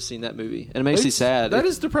anybody who has seen that movie. And it makes me sad. That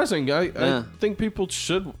is depressing. I Yeah. think people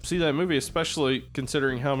should see that movie, especially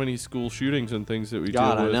considering how many school shootings and things that we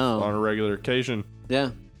God, deal I with know. on a regular occasion.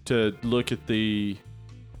 Yeah. to look at the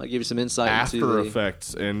Like give you some insight after into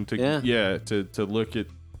effects and to look at,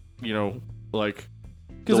 like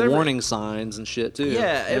the warning signs and shit too.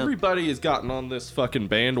 Yeah, everybody has gotten on this fucking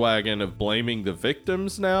bandwagon of blaming the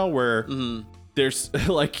victims now, where there's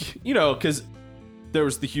because there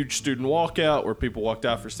was the huge student walkout where people walked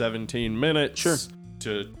out for 17 minutes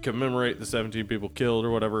to commemorate the 17 people killed or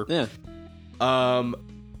whatever. Yeah.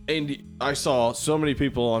 And I saw so many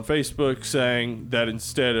people on Facebook saying that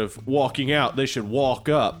instead of walking out, they should walk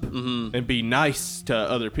up and be nice to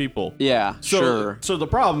other people. Yeah, sure. So the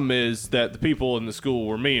problem is that the people in the school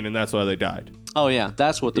were mean, and that's why they died. Oh, yeah.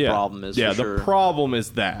 That's what the problem is, Yeah, for sure. the problem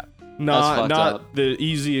is that. fucked Not up. the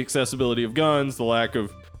easy accessibility of guns, the lack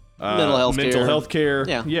of mental health care.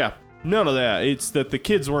 Yeah. None of that. It's that the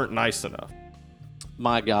kids weren't nice enough.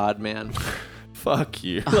 My God, man. Fuck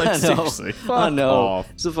you. I Like, know. seriously. Fuck I know. off.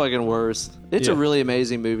 It's the fucking worst. It's a really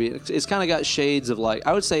amazing movie. It's kind of got shades of like,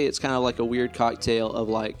 I would say it's kind of like a weird cocktail of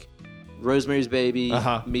like Rosemary's Baby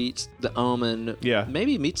meets The Omen. Yeah.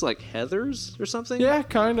 Maybe meets like Heathers or something. Yeah,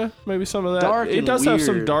 kind of. Maybe some of that. Dark it and does have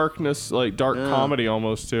some weird. darkness, like dark comedy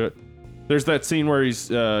almost to it. There's that scene where he's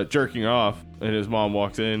jerking off and his mom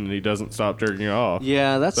walks in and he doesn't stop jerking off.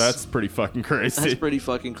 Yeah, That's pretty fucking crazy. That's pretty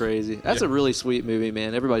fucking crazy. That's a really sweet movie,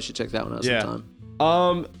 man. Everybody should check that one out sometime.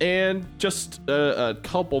 And just a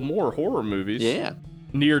couple more horror movies. Yeah.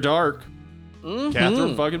 Near Dark.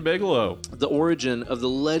 Catherine fucking Bigelow. The origin of the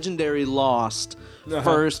legendary lost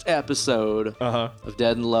first episode of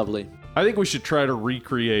Dead and Lovely. I think we should try to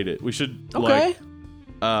recreate it. We should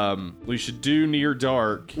we should do Near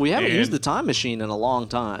Dark. We haven't used the time machine in a long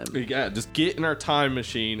time. Yeah, just get in our time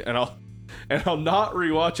machine and I'll not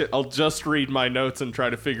rewatch it. I'll just read my notes and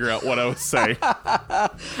try to figure out what I was saying.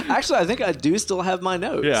 Actually, I think I do still have my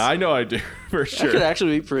notes. Yeah, I know I do for sure. That could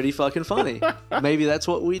actually be pretty fucking funny. Maybe that's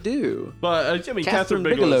what we do. But I mean, Catherine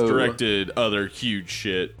Bigelow's directed other huge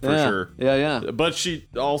shit for sure. Yeah. But she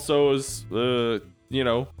also is,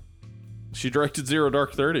 she directed Zero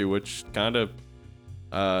Dark 30, which kind of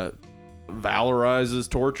valorizes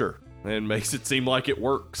torture and makes it seem like it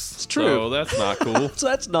works. It's true. So that's not cool. So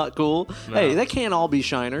that's not cool. No. Hey, they can't all be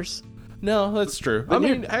shiners. No, that's true. But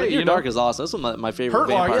Near Dark is awesome. That's one of my favorite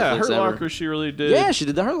vampire flicks ever. Hurt Locker, she really did. Yeah, she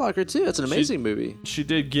did the Hurt Locker too. It's an amazing movie. She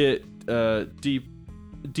did get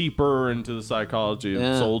deeper into the psychology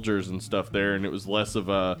of soldiers and stuff there, and it was less of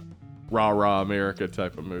a rah-rah America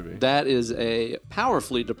type of movie. That is a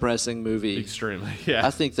powerfully depressing movie. Extremely, yeah.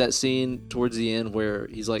 I think that scene towards the end where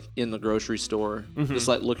he's like in the grocery store, just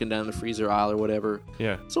like looking down the freezer aisle or whatever.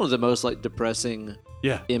 Yeah. It's one of the most like depressing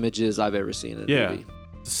images I've ever seen in a movie.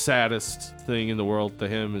 The saddest thing in the world to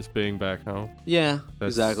him is being back home. Yeah,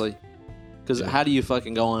 exactly. Because how do you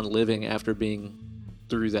fucking go on living after being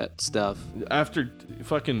through that stuff? After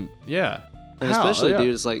fucking, And especially,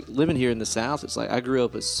 dude, it's like living here in the South. It's like I grew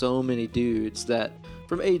up with so many dudes that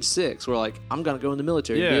from age 6 were like, I'm going to go in the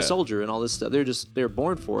military and be a soldier and all this stuff. They're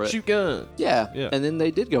born for it. Shoot guns. Yeah. And then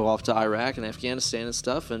they did go off to Iraq and Afghanistan and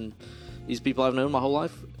stuff. And these people I've known my whole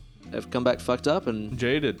life have come back fucked up and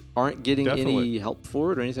jaded. Aren't getting any help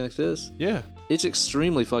for it or anything like this. Yeah. It's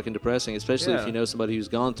extremely fucking depressing, especially if you know somebody who's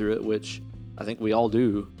gone through it, which I think we all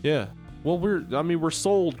do. Yeah. Well, we're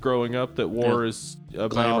sold growing up that war is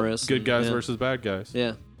about glamorous good guys versus bad guys.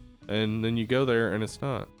 Yeah. And then you go there and it's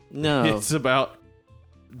not. No. It's about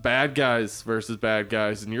bad guys versus bad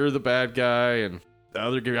guys, and you're the bad guy and the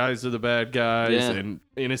other guys are the bad guys, and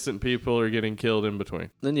innocent people are getting killed in between.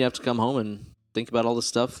 Then you have to come home and think about all the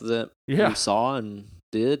stuff that you saw and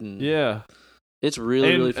did, and it's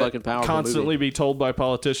really fucking powerful. Constantly be told by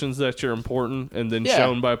politicians that you're important, and then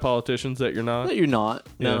shown by politicians that you're not. That you're not.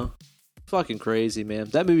 No, fucking crazy, man.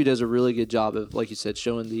 That movie does a really good job of, like you said,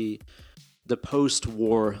 showing the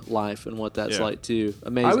post-war life and what that's like too.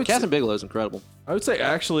 Amazing. Catherine Bigelow's incredible. I would say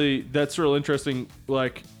actually that's real interesting.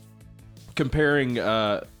 Like comparing, in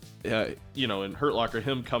Hurt Locker,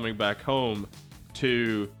 him coming back home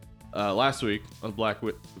to. Last week on Black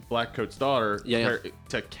Coat's Daughter,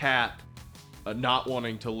 to Kat not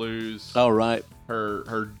wanting to lose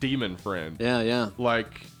her demon friend.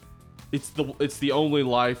 Like it's the only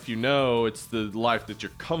life you know. It's the life that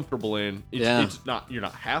you're comfortable in. It's not, you're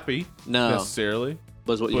not happy necessarily,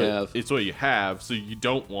 but it's what you have. It's what you have. So you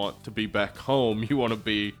don't want to be back home. You want to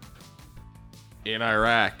be in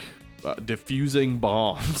Iraq diffusing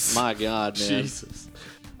bombs. My God, man. Jesus.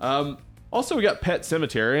 Also, we got Pet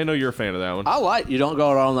Sematary. I know you're a fan of that one. I like You Don't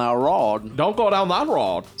Go Down That Road. Don't go down that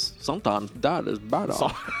road. Sometimes that is better.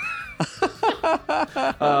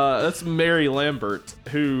 That's Mary Lambert,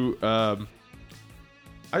 who I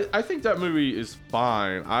think that movie is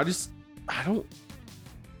fine. I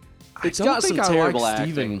It's I don't got think some I terrible like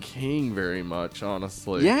acting. Stephen King very much,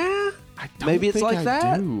 honestly. Yeah? I don't Maybe it's think like I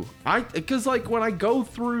that? do. Because like when I go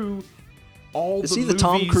through all Is the he the movies,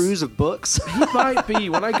 Tom Cruise of books? he might be.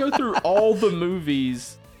 When I go through all the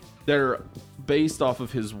movies that are based off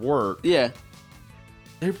of his work, Yeah.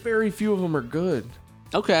 very few of them are good.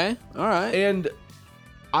 Okay. All right. And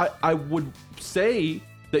I would say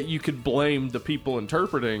that you could blame the people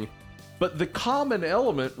interpreting, but the common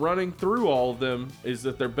element running through all of them is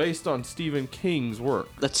that they're based on Stephen King's work.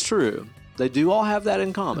 That's true. They do all have that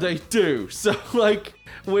in common. They do. So, like,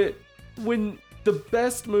 when the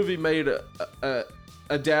best movie made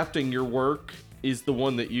adapting your work is the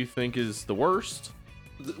one that you think is the worst,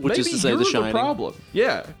 which is to say, you're The Shining. problem.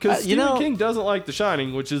 Yeah, because Stephen you know, King doesn't like The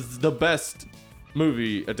Shining, which is the best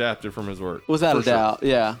movie adapted from his work. Without a for sure. doubt,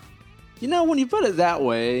 yeah. You know, when you put it that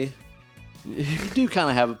way, you do kind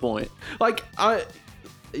of have a point. Like,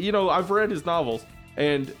 I've read his novels,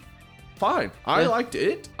 and fine. I liked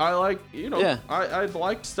it. I like, I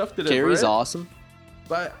liked stuff that Carrie's I've read, awesome.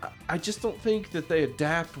 but I just don't think that they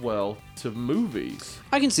adapt well to movies.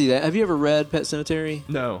 I can see that. Have you ever read Pet Sematary?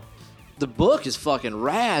 No. The book is fucking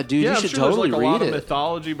rad, dude. Yeah, You I'm should sure totally there's like a lot read of it.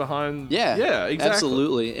 mythology behind. Yeah, yeah, exactly.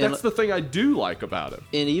 absolutely. And, that's the thing I do like about it.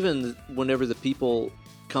 and even whenever the people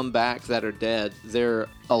come back that are dead, they're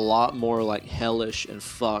a lot more like hellish and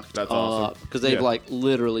fucked That's up awesome. because they've Yeah. like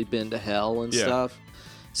literally been to hell and Yeah. stuff.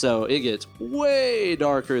 So it gets way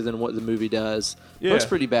darker than what the movie does. Yeah. Looks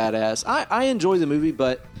pretty badass. I enjoy the movie,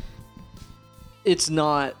 but it's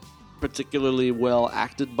not particularly well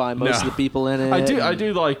acted by most of No. the people in it. I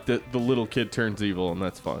do like that the little kid turns evil, and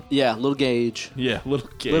that's fun. Yeah, little Gage. Yeah, little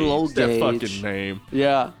Gage. Little old that Gage. fucking name.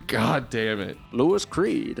 Yeah. God damn it, Louis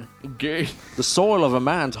Creed. Gage. The soil of a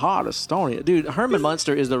man's heart is stony. Dude, Herman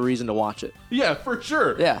Munster is the reason to watch it. Yeah, for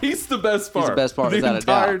sure. Yeah. he's the best part. He's the best part, The without a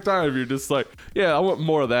entire doubt. time, you're just like, yeah, I want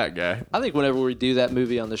more of that guy. I think whenever we do that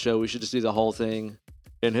movie on the show, we should just do the whole thing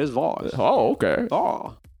in his voice. Oh, okay.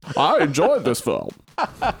 Oh, I enjoyed this film.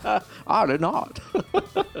 I did not.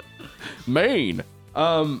 Maine.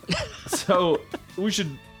 So we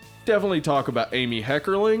should definitely talk about Amy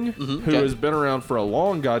Heckerling, who okay. has been around for a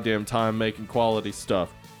long goddamn time making quality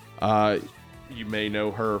stuff. You may know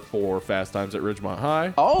her for Fast Times at Ridgemont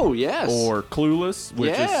High. Oh, yes. Or Clueless, which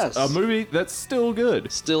Yes. is a movie that's still good.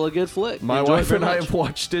 Still a good flick. My Enjoy it wife very and I much. have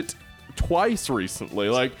watched it twice recently.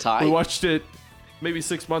 Like, Tight. we watched it maybe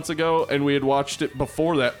 6 months ago, and we had watched it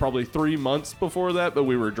before that, probably 3 months before that, but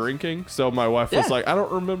we were drinking. So my wife was Yeah. like, I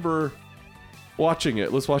don't remember watching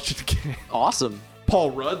it. Let's watch it again. Awesome.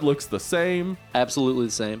 Paul Rudd looks the same, Absolutely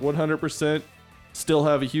the same. 100%. Still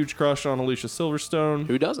have a huge crush on Alicia Silverstone.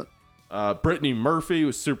 Who doesn't? Brittany Murphy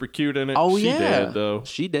was super cute in it. Oh, she yeah. did, though.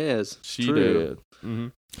 She does. She True.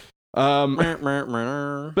 did.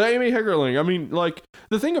 But Amy Heckerling, I mean, like,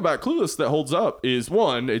 the thing about Clueless that holds up is,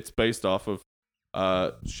 one, it's based off of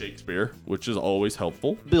Shakespeare, which is always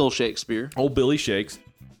helpful. Bill Shakespeare. Old Billy Shakes.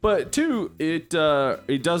 But two, it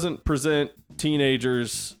doesn't present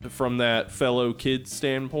teenagers from that fellow kid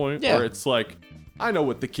standpoint, Yeah. where it's like, I know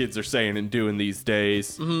what the kids are saying and doing these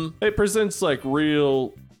days. Mm-hmm. It presents like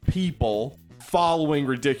real people following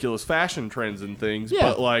ridiculous fashion trends and things, Yeah.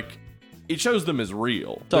 but like it shows them as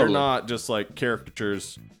real. Totally. They're not just like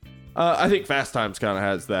caricatures. I think Fast Times kind of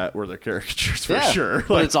has that where they're caricatures for sure. But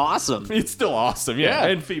Like, it's awesome. it's still awesome, yeah.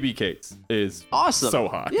 Yeah. And Phoebe Cates is Awesome. so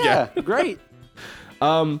hot. Yeah, great.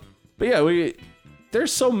 But yeah,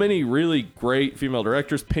 there's so many really great female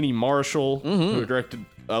directors. Penny Marshall, who directed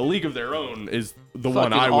A League of Their Own, is the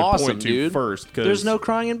one Fucking I would awesome, point to dude. first. 'Cause There's no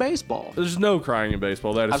crying in baseball. there's no crying in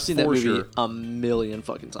baseball. That is I've seen for that movie sure. a million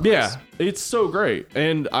fucking times. Yeah, it's so great,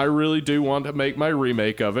 and I really do want to make my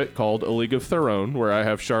remake of it called A League of Their Own, where I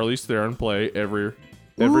have Charlize Theron play every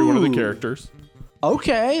one of the Ooh. characters.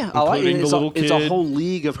 Okay. I like it. Including the little It's a kid. whole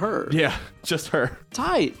league of her. Yeah, just her.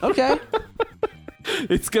 Tight. Okay.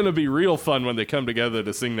 It's gonna be real fun when they come together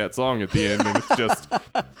to sing that song at the end, and it's just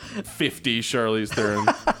 50 Charlize Theron.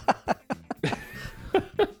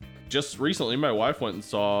 Just recently, my wife went and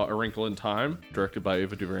saw A Wrinkle in Time, directed by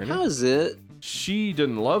Ava DuVernay. How is it? She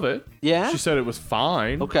didn't love it. Yeah? She said it was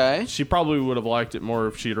fine. Okay. She probably would have liked it more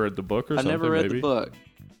if she'd read the book or I something. never read maybe. the book.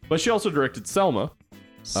 But she also directed Selma,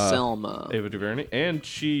 Selma. Ava DuVernay, and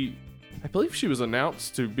I believe she was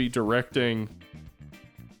announced to be directing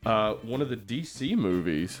one of the DC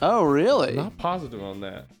movies. Oh, really? Not positive on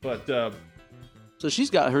that, but So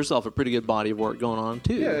she's got herself a pretty good body of work going on,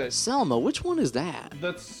 too. Yeah. Selma, which one is that?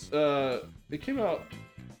 that's it came out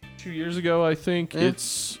 2 years ago, I think. Yeah.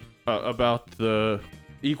 It's about the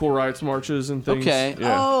equal rights marches and things. Okay.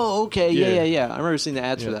 Yeah. Oh, okay. Yeah. Yeah. I remember seeing the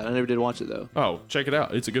ads for Yeah. that. I never did watch it, though. Oh, check it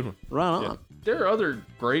out. It's a good one. Right on. there are other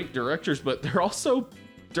great directors, but they're also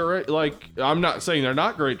I'm not saying they're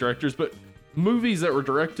not great directors, but movies that were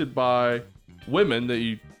directed by women that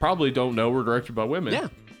you probably don't know were directed by women. Yeah.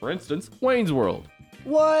 For instance, Wayne's World.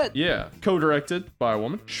 What? Yeah. Co-directed by a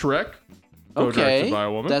woman. Shrek. Co-directed by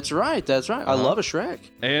a woman. That's right. I love a Shrek.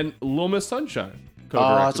 And Little Miss Sunshine.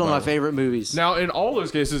 Oh, it's one of my favorite movies. Now, in all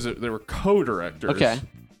those cases, they were co-directors. Okay.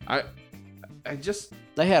 I just...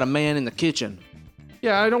 They had a man in the kitchen.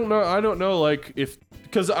 Yeah, I don't know, like, if...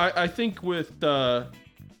 Because I think with a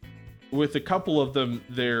couple of them,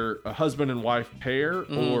 they're a husband and wife pair,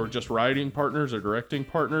 or just writing partners or directing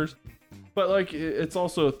partners. But, like, it's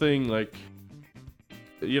also a thing, like,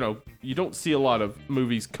 you know, you don't see a lot of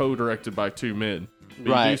movies co-directed by two men.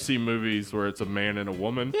 But you do see movies where it's a man and a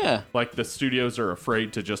woman. Yeah. Like, the studios are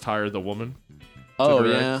afraid to just hire the woman. Oh,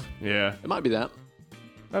 yeah. Yeah. It might be that.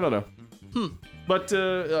 I don't know. But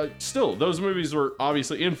still, those movies were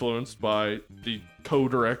obviously influenced by the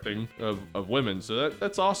co-directing of women. So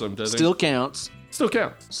that's awesome. Still counts. Still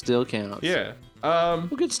counts. Still counts. Yeah. Well,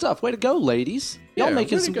 good stuff. Way to go, ladies. Y'all Yeah,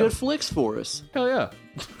 making way to some go. good flicks for us. Hell yeah.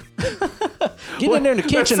 Get in there in the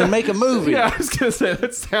kitchen and make a movie. Yeah, I was going to say,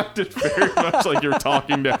 that sounded very much like you were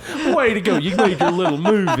talking to... Way to go. You made your little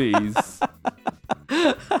movies.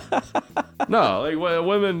 No, like,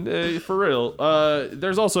 women, for real.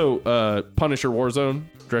 There's also Punisher Warzone,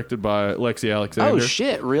 directed by Lexi Alexander. Oh,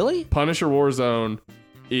 shit. Really? Punisher Warzone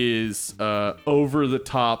is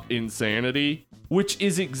over-the-top insanity, which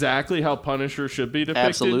is exactly how Punisher should be depicted.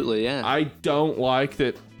 Absolutely, yeah. I don't like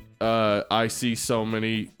that I see so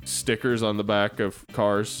many stickers on the back of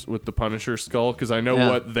cars with the Punisher skull, because I know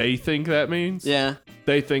what they think that means. Yeah.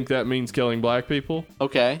 They think that means killing black people,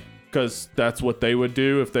 Okay. because that's what they would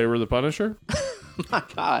do if they were the Punisher. My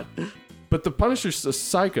God. But the Punisher's a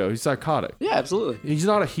psycho. He's psychotic. Yeah, absolutely. He's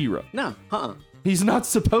not a hero. No. He's not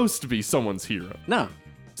supposed to be someone's hero. No.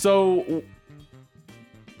 So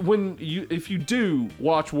if you do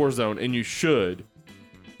watch Warzone, and you should,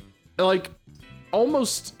 like,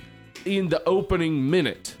 almost in the opening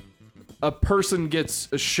minute, a person gets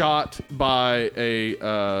shot by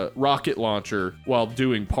a rocket launcher while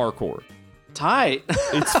doing parkour. Tight.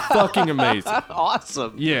 It's fucking amazing.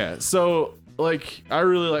 Awesome. Yeah, so, like, I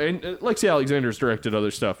really like... And Lexi Alexander's directed other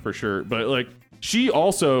stuff, for sure, but, like, she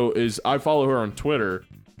also is... I follow her on Twitter.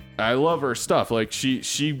 I love her stuff. Like,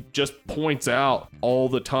 she just points out all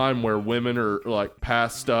the time where women are, like,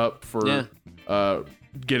 passed up for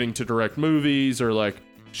getting to direct movies, or, like,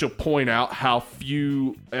 she'll point out how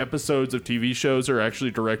few episodes of TV shows are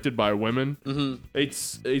actually directed by women. Mm-hmm.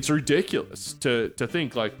 It's ridiculous to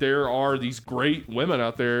think, like, there are these great women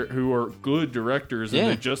out there who are good directors, and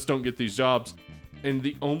they just don't get these jobs, and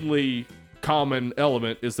the only common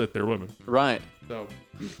element is that they're women. Right. So,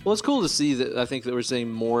 well, it's cool to see that. I think that we're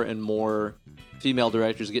seeing more and more female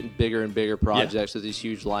directors getting bigger and bigger projects with these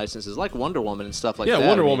huge licenses, like Wonder Woman and stuff like that. Yeah,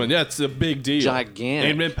 Wonder Woman, that's a big deal.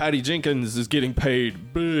 Gigantic. And Patty Jenkins is getting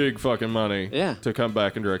paid big fucking money to come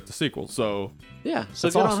back and direct the sequel. So, yeah, so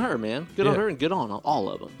good on her, man. Good on her, and good on all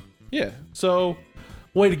of them. Yeah, so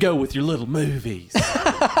way to go with your little movies.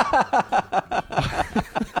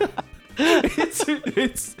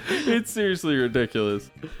 It's seriously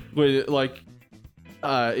ridiculous. But, like,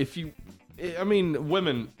 if you... I mean,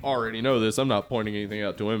 women already know this. I'm not pointing anything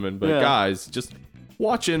out to women, but guys, just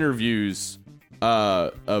watch interviews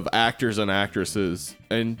of actors and actresses,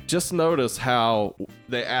 and just notice how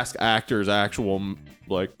they ask actors actual,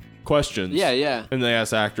 like, questions. Yeah. And they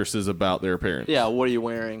ask actresses about their appearance. Yeah, what are you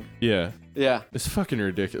wearing? Yeah. Yeah. It's fucking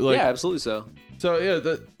ridiculous. Like, yeah, absolutely so. So,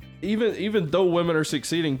 yeah, even though women are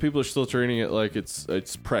succeeding, people are still treating it like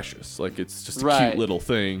it's precious. Like, it's just a cute little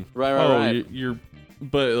thing. Right. You're...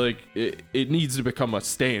 But, like, it needs to become a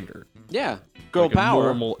standard. Yeah. Girl like power. A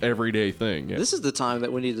normal, everyday thing. Yeah. This is the time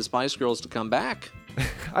that we need the Spice Girls to come back.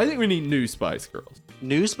 I think we need new Spice Girls.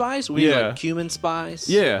 New Spice? We need, like, cumin spice?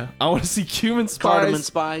 Yeah. I want to see cumin spice. Cardamom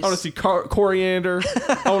spice. I want to see coriander.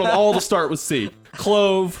 I want them all to start with C.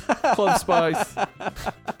 Clove spice.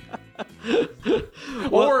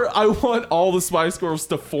 Or I want all the Spice Girls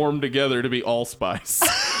to form together to be Allspice.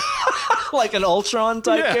 Like an Ultron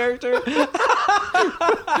type character?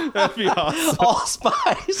 That'd be awesome.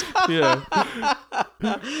 Allspice. Yeah.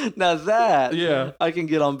 Now that I can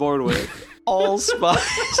get on board with.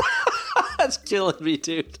 Allspice. That's killing me,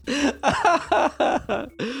 dude.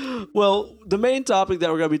 Well, the main topic that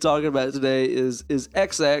we're going to be talking about today is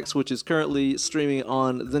XX, which is currently streaming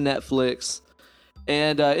on the Netflix.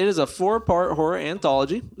 And it is a 4-part horror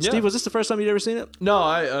anthology. Yeah. Steve, was this the first time you'd ever seen it? No,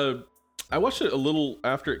 I watched it a little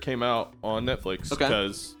after it came out on Netflix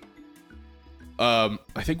because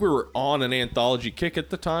I think we were on an anthology kick at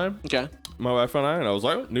the time. Okay. My wife and I was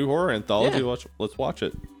like, oh, new horror anthology. Yeah. Let's watch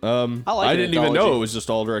it. I didn't even know it was just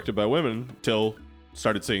all directed by women until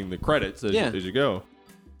started seeing the credits as you go.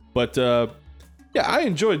 But yeah, I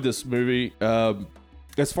enjoyed this movie.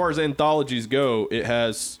 As far as anthologies go, it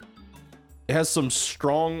has some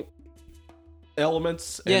strong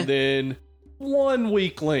elements and then one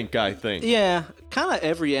weak link, I think. Yeah, kind of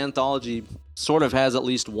every anthology sort of has at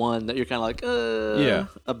least one that you're kind of like,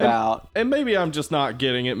 about. And maybe I'm just not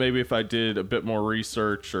getting it. Maybe if I did a bit more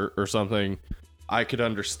research or something, I could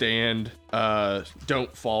understand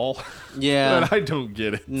Don't Fall. Yeah. But I don't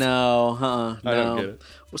get it. No, I don't get it.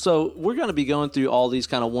 So we're going to be going through all these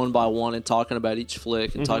kind of one by one and talking about each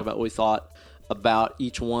flick and talking about what we thought about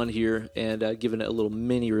each one here and giving it a little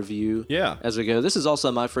mini review as we go. This is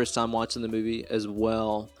also my first time watching the movie as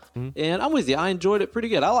well. And I'm with you. I enjoyed it pretty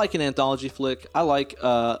good. I like an anthology flick. I like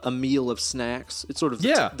a meal of snacks. It's sort of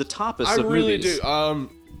the tapas of really movies. Do.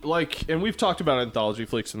 Like, and we've talked about anthology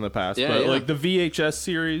flicks in the past, but like the VHS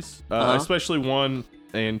series, especially 1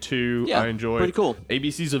 and 2, I enjoy. Pretty cool.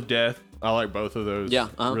 ABCs of Death, I like both of those. Yeah,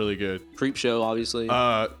 really good. Creep Show, obviously.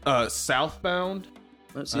 Southbound.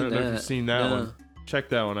 I don't know if you've seen that one. Check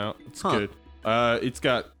that one out. It's good.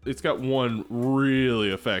 It's got one really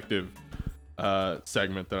effective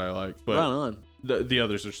segment that I like, but right on. The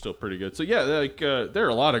others are still pretty good. So yeah, like there are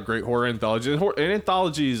a lot of great horror anthologies, and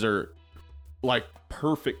anthologies are like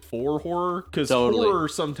perfect for horror because horror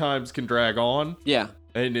sometimes can drag on. Yeah,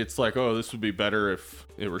 and it's like, oh, this would be better if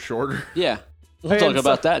it were shorter. Yeah, we'll talk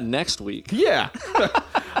about that next week. Yeah,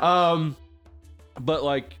 but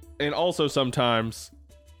like, and also sometimes.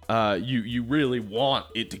 You really want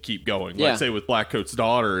it to keep going. Like, say, with Blackcoat's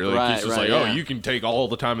Daughter, like, it's just oh, you can take all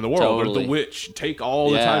the time in the world. Or The Witch, take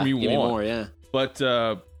all the time you want. Me more, But,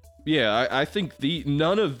 I think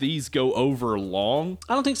none of these go over long.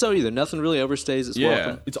 I don't think so either. Nothing really overstays its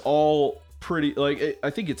welcome. It's all pretty, like, I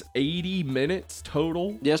think it's 80 minutes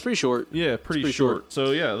total. Yeah, it's pretty short. Yeah, pretty short.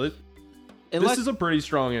 So, yeah, this is a pretty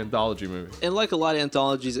strong anthology movie. And like a lot of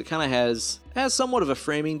anthologies, it kind of has somewhat of a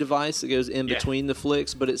framing device that goes in between the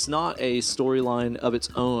flicks, but it's not a storyline of its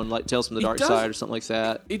own, like Tales from the Dark Side or something like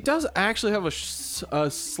that. It does actually have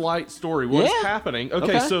a slight story. What's happening?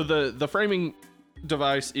 Okay, so the framing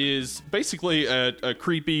device is basically a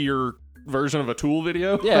creepier version of a Tool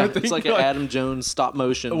video. Yeah, it's like an Adam Jones stop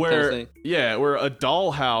motion kind of thing. Yeah, where a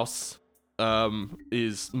dollhouse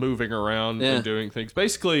is moving around and doing things.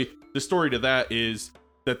 Basically, the story to that is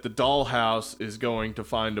that the dollhouse is going to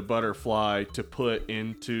find a butterfly to put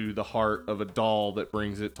into the heart of a doll that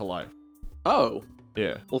brings it to life. Oh.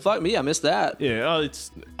 Yeah. Well, fuck me, I missed that. Yeah,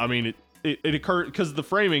 it occurred because the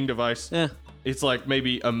framing device, it's like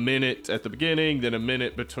maybe a minute at the beginning, then a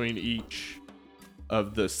minute between each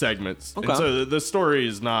of the segments. Okay. And so the story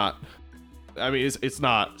is not, it's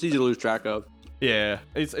not. It's easy to lose track of. Yeah,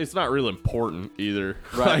 it's not real important either.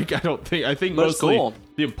 Right. Like, I think mostly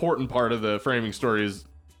the important part of the framing story is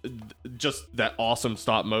just that awesome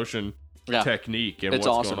stop motion technique and what's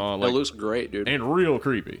going on. Like, it looks great, dude. And real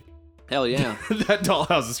creepy. Hell yeah. That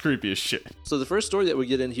dollhouse is creepy as shit. So the first story that we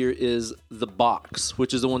get in here is The Box,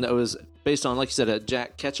 which is the one that was based on, like you said, a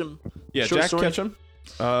Jack Ketchum. Yeah, Jack Ketchum.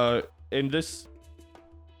 And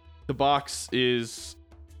The Box is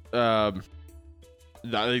I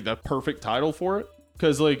think the perfect title for it,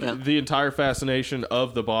 because the entire fascination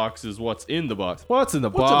of the box is what's in the box. What's in the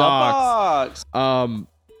box?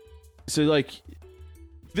 So like,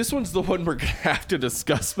 this one's the one we're gonna have to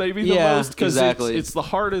discuss maybe the most, because it's the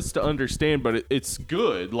hardest to understand, but it's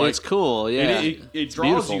good. Like, it's cool. Yeah, it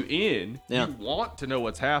draws you in. Yeah. You want to know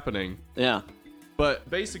what's happening. Yeah, but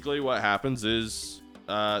basically what happens is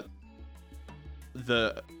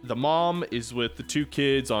the mom is with the two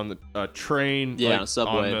kids on the train,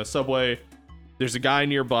 subway. On the subway. There's a guy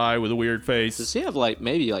nearby with a weird face. Does he have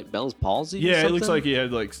maybe Bell's palsy? Yeah, it looks like he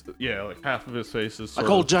had like half of his face is like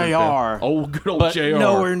old JR. Oh, good old but JR.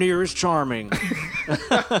 Nowhere near as charming.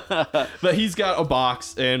 But he's got a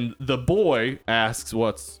box, and the boy asks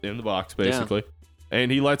what's in the box, basically,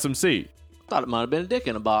 and he lets him see. Thought it might have been a dick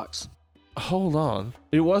in a box. Hold on,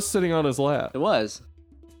 it was sitting on his lap. It was.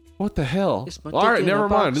 What the hell? All right, never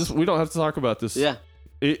mind. We don't have to talk about this. Yeah.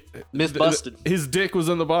 Myth busted. His dick was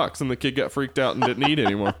in the box, and the kid got freaked out and didn't eat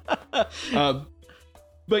anymore. But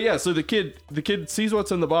yeah, so the kid sees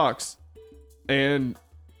what's in the box, and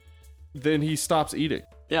then he stops eating.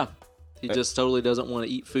 Yeah. He just totally doesn't want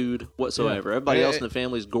to eat food whatsoever. Yeah. Everybody else in the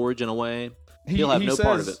family is gorging away. He'll have no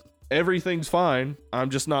part of it. Everything's fine.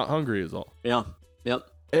 I'm just not hungry is all. Yeah. Yep.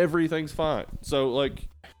 Everything's fine. So,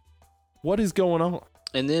 what is going on?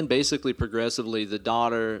 And then basically progressively the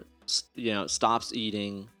daughter stops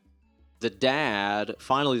eating. The dad,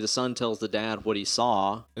 finally the son tells the dad what he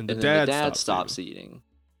saw, And then the the dad dad stops stops eating.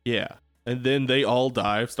 Yeah. And then they all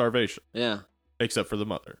die of starvation, Yeah. except for the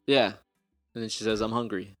mother. Yeah. And then she says, I'm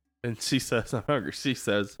hungry. And she says, I'm hungry. She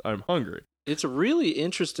says, I'm hungry. It's a really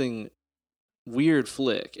interesting, weird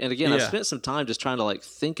flick. And again, I Yeah. spent some time just trying to like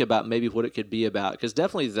think about maybe what it could be about. Because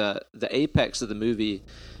definitely the apex of the movie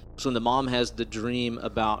is when the mom has the dream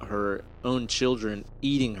about her own children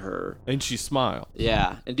eating her. And she smiled.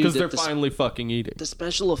 Yeah. And dude, Because they're finally fucking eating. the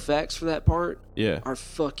special effects for that part Yeah. are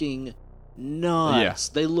fucking nuts.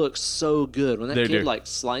 They look so good. When that They kid do. like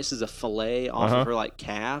slices a fillet off Uh-huh. of her like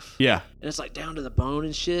calf. Yeah. And it's like down to the bone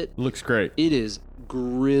and shit. Looks great. It is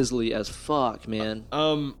grisly as fuck, man.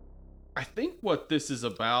 I think what this is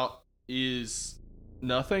about is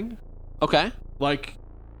nothing. Okay. Like,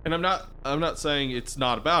 and I'm not saying it's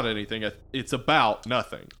not about anything. It's about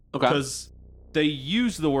nothing. Okay. Because they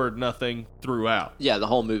use the word nothing throughout. Yeah, the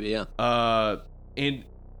whole movie, yeah. And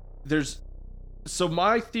so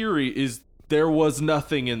my theory is there was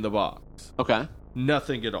nothing in the box. Okay.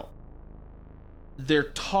 Nothing at all. They're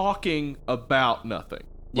talking about nothing.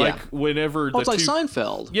 Yeah. Like whenever Oh, it's like two...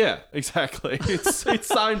 Seinfeld. Yeah, exactly. It's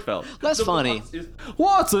Seinfeld. That's The funny. box is,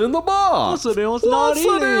 what's in the box? What's the deal with not What's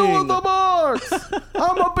the deal eating? with the box?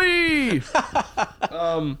 I'm a bee.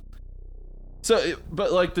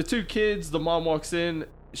 But like the two kids, the mom walks in,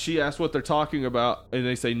 she asks what they're talking about, and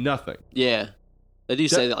they say nothing. Yeah. They do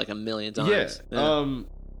say that like a million times. Yeah.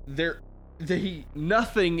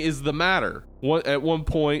 Nothing is the matter. At one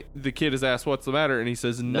point, the kid is asked what's the matter, and he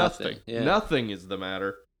says nothing. Yeah. Nothing is the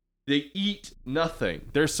matter. They eat nothing.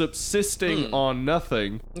 They're subsisting on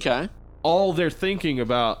nothing. Okay. All they're thinking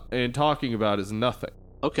about and talking about is nothing.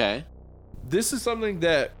 Okay. This is something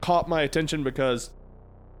that caught my attention because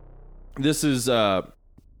this is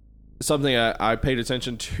something I paid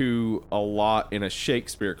attention to a lot in a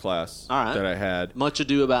Shakespeare class All right. that I had. Much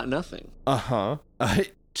ado about nothing. Uh-huh.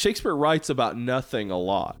 Shakespeare writes about nothing a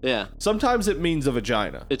lot. Yeah. Sometimes it means a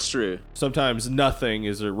vagina. It's true. Sometimes nothing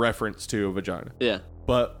is a reference to a vagina. Yeah.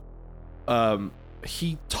 But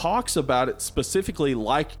he talks about it specifically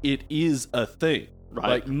like it is a thing. Right.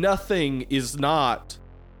 Like nothing is not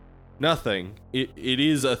nothing. It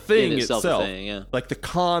is a thing In itself. a thing, yeah. Like the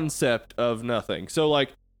concept of nothing. So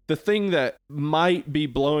like the thing that might be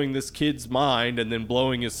blowing this kid's mind and then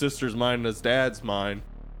blowing his sister's mind and his dad's mind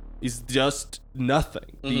is just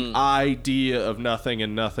nothing. Mm-hmm. The idea of nothing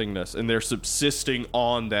and nothingness. And they're subsisting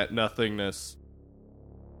on that nothingness.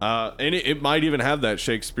 And it might even have that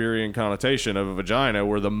Shakespearean connotation of a vagina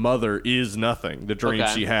where the mother is nothing. The dream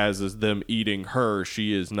Okay. she has is them eating her.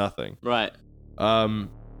 She is nothing. Right.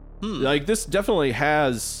 Like this definitely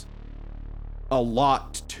has a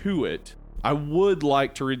lot to it. I would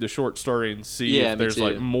like to read the short story and see Yeah, if me there's too.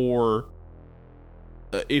 like more.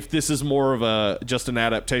 If this is more of just an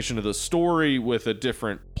adaptation of the story with a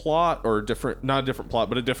different plot or not a different plot,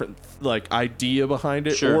 but a different like idea behind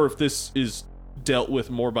it, Sure. or if this is dealt with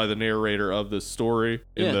more by the narrator of the story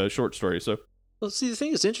in Yeah. the short story. So Well, see, the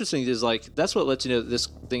thing that's interesting is like that's what lets you know that this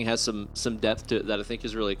thing has some depth to it that I think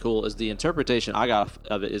is really cool. Is the interpretation I got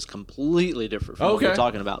of it is completely different from what Okay. we're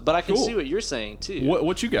talking about, but I can Cool. see what you're saying too.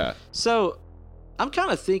 what you got? So, I'm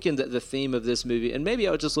kind of thinking that the theme of this movie, and maybe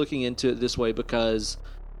I was just looking into it this way because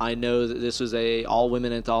I know that this was a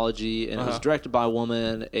all-women anthology, and it was directed by a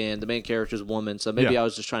woman, and the main character is a woman, so maybe Yeah. I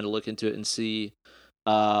was just trying to look into it and see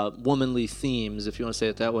womanly themes, if you want to say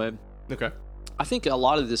it that way. Okay. I think a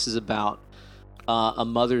lot of this is about a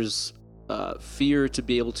mother's fear to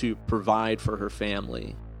be able to provide for her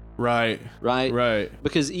family, Right. right? Right.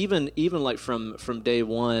 Because even like from day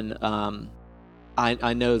one,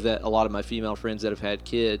 I know that a lot of my female friends that have had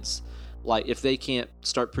kids, like if they can't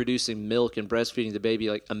start producing milk and breastfeeding the baby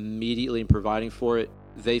like immediately and providing for it,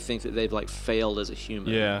 they think that they've like failed as a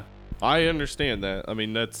human. Yeah, I understand that. I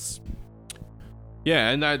mean,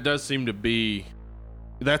 and that does seem to be.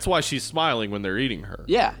 That's why she's smiling when they're eating her.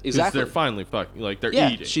 Yeah, 'Cause exactly. They're finally fucking, like they're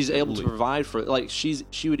Yeah, eating. she's able to Like, provide for like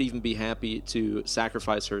she would even be happy to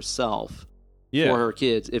sacrifice herself yeah. for her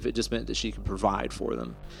kids if it just meant that she could provide for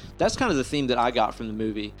them. That's kind of the theme that I got from the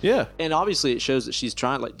movie. Yeah. And obviously it shows that she's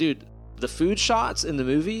trying, like, dude, the food shots in the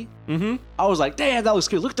movie, Mm-hmm. I was like, damn, that looks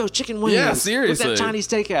good. Look at those chicken wings. Yeah, Look seriously. at that Chinese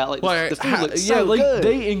takeout. Like, the food looks yeah, so like good.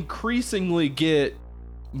 they increasingly get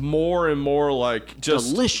more and more like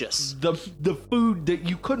just delicious. the food that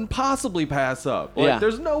you couldn't possibly pass up. Like, Yeah.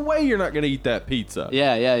 there's no way you're not gonna eat that pizza.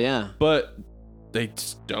 Yeah. But they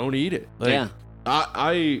just don't eat it. Like, Yeah.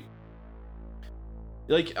 I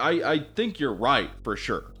think you're right for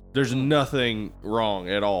sure. There's nothing wrong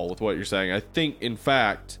at all with what you're saying. I think, in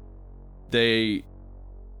fact, they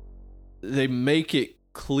they make it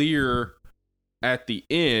clear at the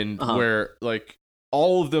end Uh-huh. where like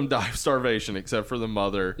all of them die of starvation except for the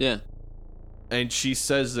mother. Yeah. And she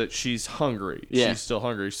says that she's hungry. Yeah. She's still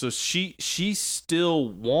hungry. So she still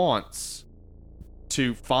wants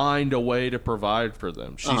to find a way to provide for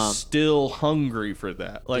them. She's still hungry for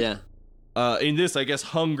that. Like, yeah. In this, I guess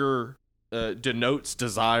hunger denotes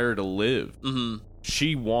desire to live. Mm-hmm.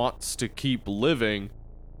 She wants to keep living.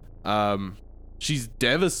 She's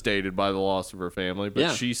devastated by the loss of her family, but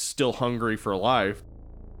Yeah. she's still hungry for life.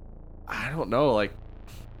 I don't know, like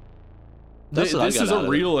That's what I this got is out a of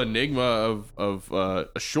real enigma of a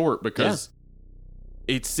short because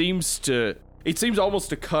it seems almost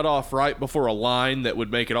to cut off right before a line that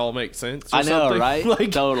would make it all make sense. Or I know, something. right?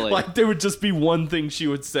 Like, Totally. Like there would just be one thing she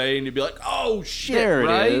would say, and you'd be like, "Oh shit!" There it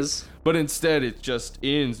right? is. But instead, it just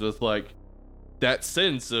ends with like that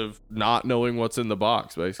sense of not knowing what's in the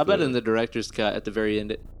box. Basically, I bet in the director's cut at the very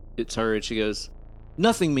end, it's her, and she goes,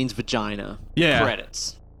 "Nothing means vagina." Yeah.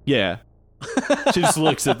 Credits. Yeah. She just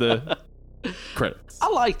looks at the credits. I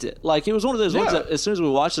liked it. Like, it was one of those ones Yeah. that as soon as we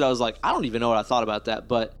watched it, I was like, I don't even know what I thought about that.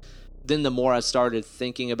 But then the more I started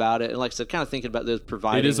thinking about it, and like I said, kind of thinking about those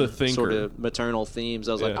providing It is a thinker. sort of maternal themes,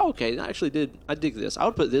 I was like, Yeah. oh, okay, I dig this. I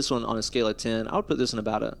would put this one on a scale of 10. I would put this one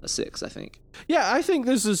about a 6, I think. Yeah, I think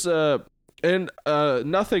this is and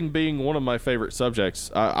nothing being one of my favorite subjects,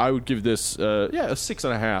 I would give this a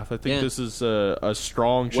 6.5. I think Yeah. this is a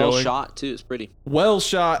strong Well showing. shot, too. It's pretty. Well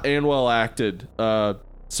shot and well acted.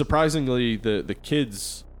 Surprisingly, the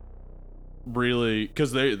kids really,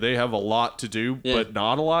 because they have a lot to do, Yeah. but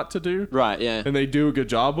not a lot to do, Right, yeah. and they do a good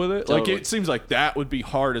job with it. Like Totally. it seems like that would be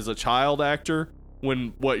hard as a child actor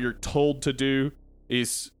when what you're told to do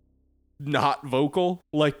is not vocal.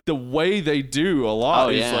 Like the way they do a lot Oh,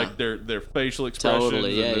 is yeah. like their facial expressions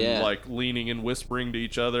Totally, yeah, and then yeah. like leaning and whispering to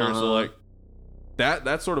each other. So Uh-huh. like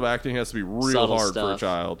that sort of acting has to be real Subtle hard for a stuff.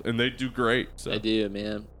 child, and they do great. So I do,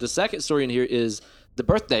 man. The second story in here is The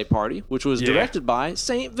Birthday Party, which was Yeah. directed by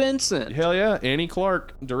St. Vincent. hell yeah, Annie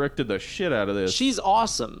Clark directed the shit out of this. She's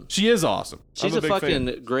awesome. She is awesome. She's I'm a big fucking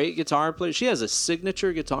fan. great guitar player. She has a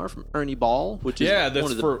signature guitar from Ernie Ball, which is That's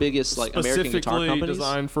one of the for biggest like American guitar specifically companies.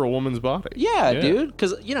 designed for a woman's body. Yeah, dude,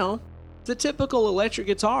 because the typical electric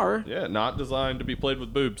guitar, Yeah, not designed to be played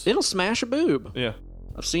with boobs. it'll smash a boob. Yeah.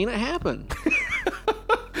 I've seen it happen. But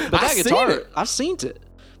I've that seen guitar, it. I've seen it.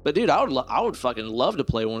 But dude, I would fucking love to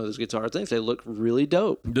play one of those guitars. I think they look really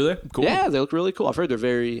dope. Do they? Cool. Yeah, they look really cool. I've heard they're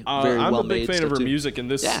very, very I'm well a big made. fan of stuff, her too. music, and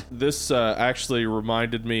this actually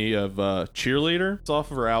reminded me of Cheerleader. It's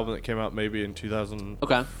off of her album that came out maybe in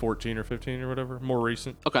 2014 or 15 or whatever, more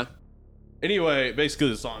recent. Okay. Anyway, basically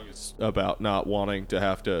the song is about not wanting to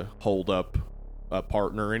have to hold up a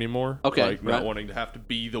partner anymore. Okay, Like not right. wanting to have to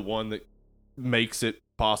be the one that makes it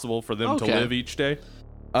possible for them to Okay. live each day.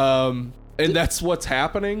 And that's what's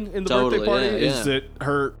happening in the Totally, birthday party yeah, is yeah. that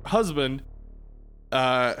her husband,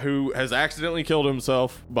 who has accidentally killed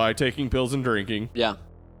himself by taking pills and drinking, Yeah.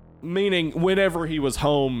 meaning whenever he was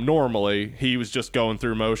home normally, he was just going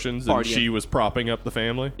through motions and Partying. she was propping up the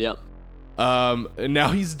family. Yep. And now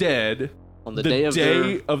he's dead. On the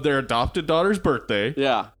day of their adopted daughter's birthday.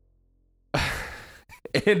 Yeah.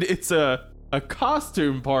 And it's a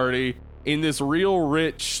costume party in this real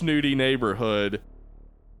rich, snooty neighborhood.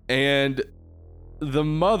 And the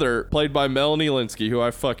mother, played by Melanie Linsky, who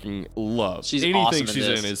I fucking love. She's Anything awesome in she's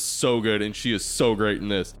this. in is so good, and she is so great in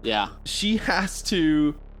this. Yeah. She has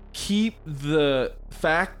to keep the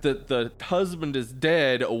fact that the husband is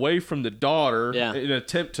dead away from the daughter Yeah. in an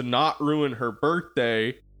attempt to not ruin her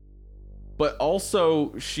birthday. But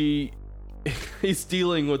also, she is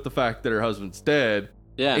dealing with the fact that her husband's dead.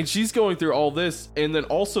 Yeah. And she's going through all this, and then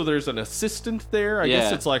also there's an assistant there. I guess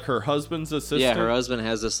Yeah. it's like her husband's assistant. Yeah, her husband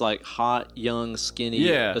has this like hot, young, skinny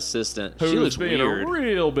Yeah. assistant. who's She looks being weird. a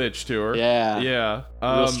real bitch to her. Yeah. Yeah.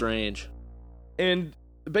 Real strange. And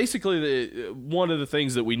basically, one of the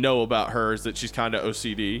things that we know about her is that she's kind of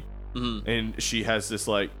OCD, Mhm. and she has this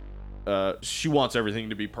like, she wants everything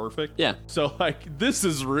to be perfect. Yeah. So like, this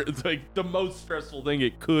is like the most stressful thing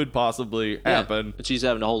it could possibly happen. And she's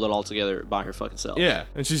having to hold it all together by her fucking self. Yeah,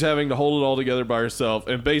 and she's having to hold it all together by herself,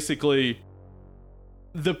 and basically,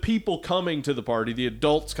 the people coming to the party, the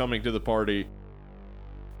adults coming to the party.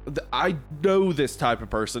 I know this type of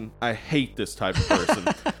person. I hate this type of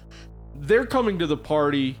person. They're coming to the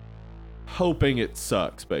party hoping it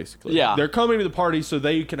sucks, basically. Yeah. They're coming to the party so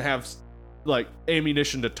they can have like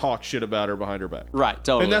ammunition to talk shit about her behind her back. Right,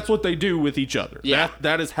 totally. And that's what they do with each other. Yeah.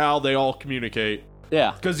 That is how they all communicate.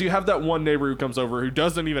 yeah. Because you have that one neighbor who comes over who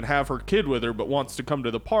doesn't even have her kid with her but wants to come to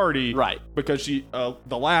the party. Right. Because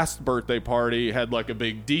the last birthday party had like a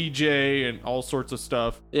big DJ and all sorts of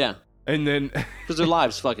stuff. Yeah. And then because their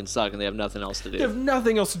lives fucking suck and they have nothing else to do. They have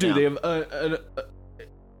nothing else to do. Yeah. They have a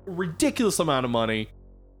ridiculous amount of money,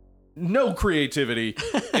 no creativity,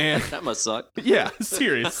 and That must suck. yeah,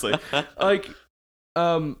 seriously. Like,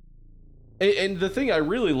 and the thing I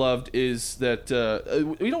really loved is that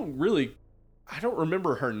we don't really. I don't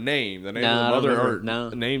remember her name. The name of the mother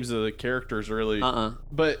or names of the characters really.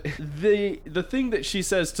 But the thing that she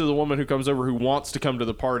says to the woman who comes over who wants to come to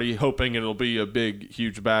the party, hoping it'll be a big,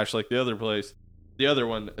 huge bash like the other place. The other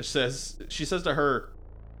one she says to her,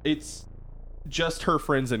 it's just her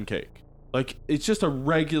friends and cake. Like, it's just a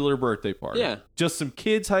regular birthday party. Yeah. Just some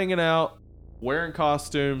kids hanging out, wearing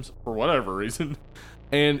costumes for whatever reason,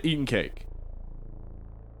 and eating cake.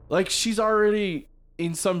 Like, she's already,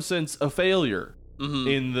 in some sense, a failure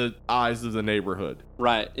in the eyes of the neighborhood.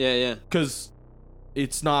 Right. Yeah. Yeah. Because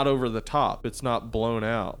it's not over the top. It's not blown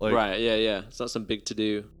out. Like, right. Yeah. Yeah. It's not some big to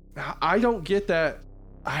do. I don't get that.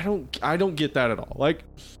 I don't get that at all. Like,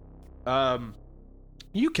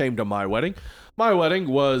 you came to my wedding. My wedding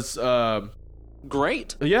was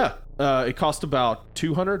great. Yeah. It cost about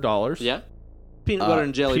 $200. Yeah. Peanut butter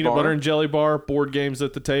and jelly bar. Peanut butter and jelly bar, board games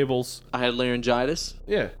at the tables. I had laryngitis.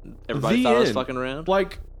 Yeah. Everybody thought I was fucking around.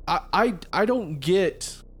 Like, I don't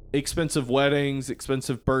get expensive weddings,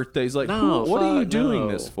 expensive birthdays. Like, what are you doing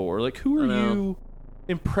this for? Like, who are you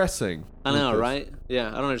impressing? I know, right? Yeah,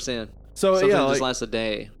 I don't understand. So, something yeah, just lasts a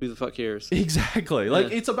day. Who the fuck cares? Exactly.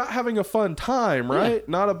 Like, it's about having a fun time, right? Yeah.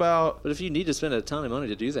 Not about... But if you need to spend a ton of money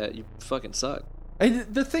to do that, you fucking suck. And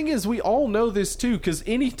the thing is, we all know this, too, because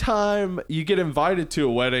anytime you get invited to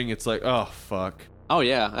a wedding, it's like, oh, fuck. Oh,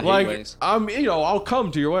 yeah. I hate weddings. I'll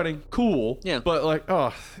come to your wedding. Cool. Yeah. But, like,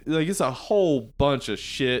 it's a whole bunch of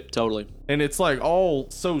shit. Totally. And it's, like, all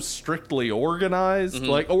so strictly organized.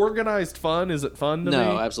 Mm-hmm. Like, organized fun isn't fun to me.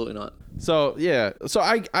 No, absolutely not. So, yeah. So,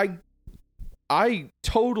 I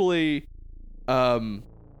totally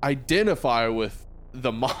identify with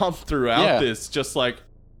the mom throughout this, just like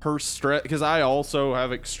her stress, because I also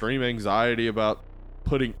have extreme anxiety about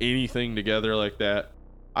putting anything together like that.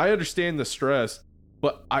 I understand the stress,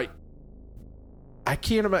 but I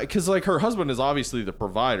can't imagine, because like her husband is obviously the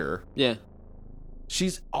provider. Yeah.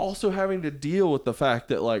 She's also having to deal with the fact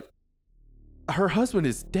that like her husband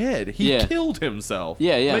is dead. He killed himself.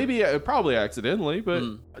 Yeah, yeah. Maybe probably accidentally, but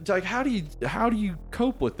like, how do you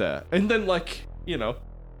cope with that? And then like, you know,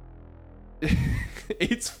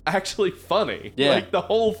 it's actually funny. Yeah. Like the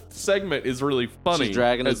whole segment is really funny. She's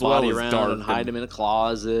dragging his body around and hiding him in a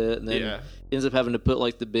closet, and then ends up having to put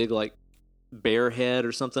like the big like bear head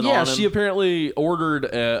or something on him. Yeah, she apparently ordered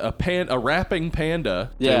a rapping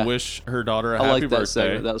panda to wish her daughter a happy birthday.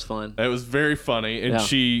 Segment. That was fun. It was very funny, and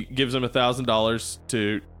she gives him $1,000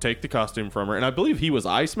 to take the costume from her. And I believe he was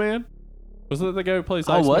Iceman. Wasn't that the guy who plays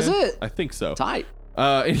Iceman? Oh, was it? I think so. Tight.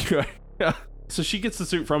 Anyway, so she gets the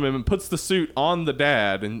suit from him and puts the suit on the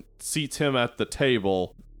dad and seats him at the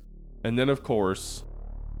table. And then, of course,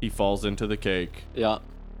 he falls into the cake. Yeah.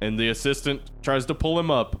 And the assistant tries to pull him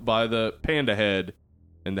up by the panda head,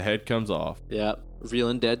 and the head comes off. Yeah,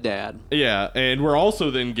 revealing dead dad. Yeah, and we're also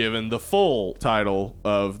then given the full title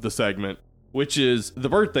of the segment, which is The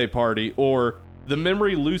Birthday Party, or The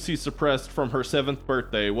Memory Lucy Suppressed from Her 7th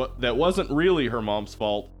Birthday, that wasn't really her mom's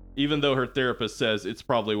fault, even though her therapist says it's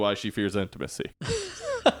probably why she fears intimacy.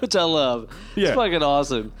 Which I love. Yeah. It's fucking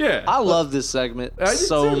awesome. Yeah. I love this segment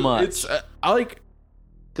so much. It's, I like...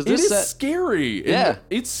 Because it is scary. Yeah.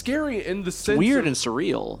 It's scary in the sense weird and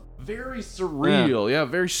surreal. Very surreal. Yeah,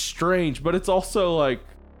 very strange. But it's also, like,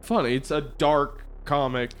 funny. It's a dark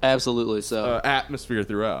comic. Absolutely so. Atmosphere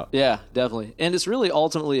throughout. Yeah, definitely. And it's really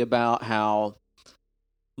ultimately about how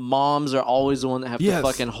moms are always the one that have to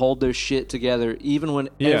fucking hold their shit together, even when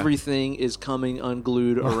everything is coming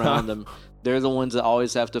unglued around them. They're the ones that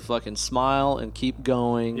always have to fucking smile and keep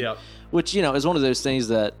going. Yep. Which, you know, is one of those things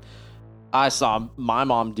that I saw my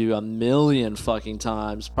mom do a million fucking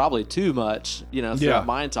times, probably too much, you know, throughout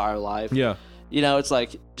my entire life. Yeah. You know, it's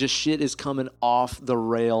like just shit is coming off the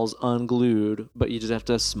rails unglued, but you just have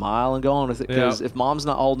to smile and go on with it. Because if mom's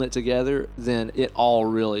not holding it together, then it all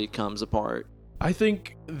really comes apart. I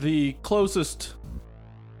think the closest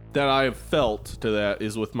that I have felt to that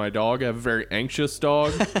is with my dog. I have a very anxious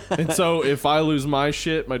dog. And so if I lose my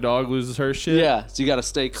shit, my dog loses her shit. Yeah, so you got to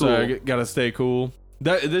stay cool. So I got to stay cool.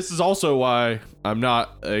 This is also why I'm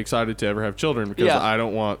not excited to ever have children, because I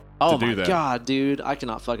don't want to do that. Oh my god, dude. I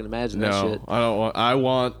cannot fucking imagine that shit. I don't want. I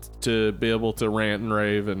want to be able to rant and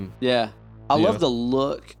rave and... Yeah. I love the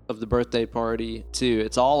look of the birthday party, too.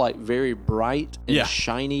 It's all, like, very bright and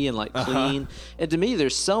shiny and, like, clean. And to me,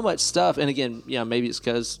 there's so much stuff. And again, maybe it's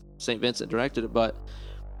because St. Vincent directed it, but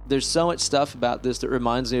there's so much stuff about this that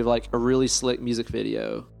reminds me of like a really slick music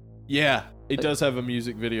video. Yeah, it does have a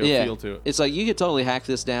music video feel to it. It's like you could totally hack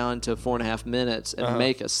this down to 4.5 minutes and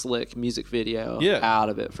make a slick music video out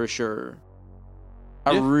of it for sure.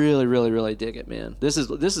 I really, really, really dig it, man. This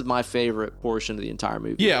is my favorite portion of the entire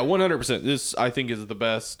movie. Yeah, 100%. This, I think, is the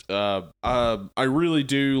best. I really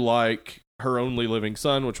do like Her Only Living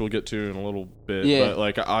Son, which we'll get to in a little bit. Yeah. But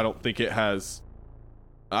like, I don't think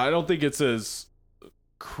it's as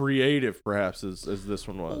creative, perhaps, as this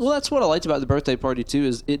one was. Well, that's what I liked about the birthday party too.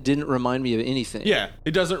 Is it didn't remind me of anything. Yeah,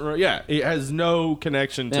 it doesn't. Yeah, it has no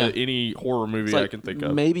connection to any horror movie I can think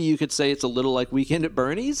of. Maybe you could say it's a little like Weekend at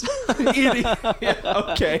Bernie's.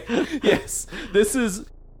 Okay. Yes, this is.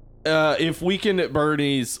 If Weekend at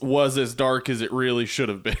Bernie's was as dark as it really should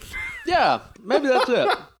have been. Yeah, maybe that's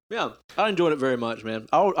it. Yeah, I enjoyed it very much, man.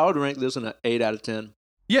 I would rank this an 8 out of 10.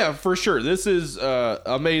 Yeah, for sure. This is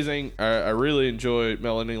amazing. I really enjoy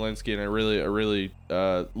Melanie Lynskey, and I really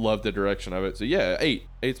love the direction of it. So yeah, 8.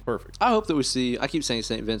 8's perfect. I hope that we see. I keep saying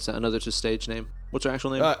St. Vincent. I know that's her stage name. What's her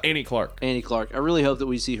actual name? Annie Clark. Annie Clark. I really hope that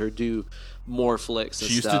we see her do more flicks. And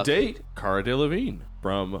she used to date Cara Delevingne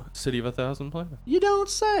from City of a Thousand Planets. You don't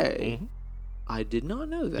say. Mm-hmm. I did not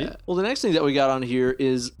know that. Yeah. Well, the next thing that we got on here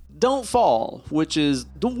is Don't Fall, which is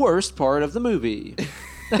the worst part of the movie.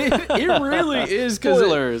 It really is.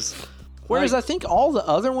 Spoilers. Whereas I think all the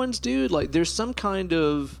other ones, dude, like there's some kind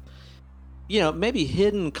of, maybe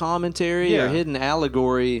hidden commentary or hidden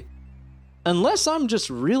allegory. Unless I'm just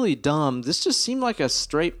really dumb, this just seemed like a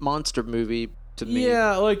straight monster movie to me.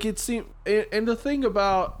 Yeah, like it seemed. And the thing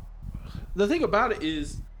about it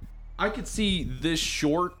is, I could see this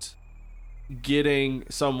short getting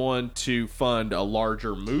someone to fund a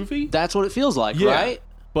larger movie. That's what it feels like, right?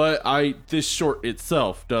 But this short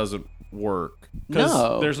itself doesn't work.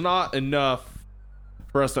 No. There's not enough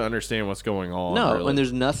for us to understand what's going on. No, really. And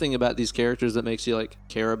there's nothing about these characters that makes you like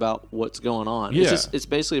care about what's going on. Yeah. It's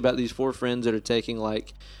basically about these 4 friends that are taking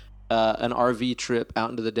like an RV trip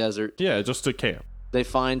out into the desert. Yeah, just to camp. They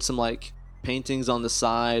find some like paintings on the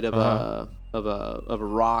side of a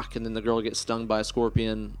rock, and then the girl gets stung by a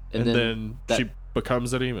scorpion, and then she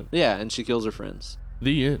becomes a demon. Yeah, and she kills her friends.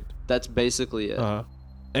 The end. That's basically it.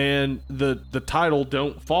 And the title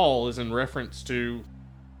 "Don't Fall" is in reference to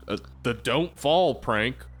the "Don't Fall"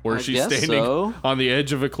 prank, where she's standing on the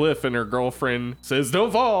edge of a cliff and her girlfriend says "Don't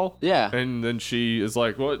fall." Yeah, and then she is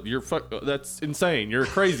like, "What? That's insane. You're a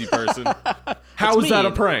crazy person. How is that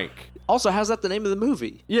a prank?" Also, how's that the name of the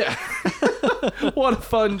movie? Yeah. What a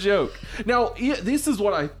fun joke. Now, this is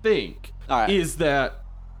what I think is that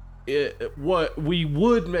what we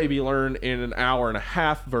would maybe learn in an hour and a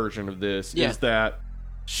half version of this is that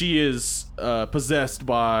she is possessed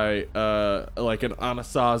by like an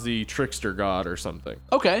Anasazi trickster god or something.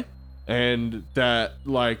 Okay. And that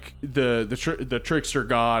like the trickster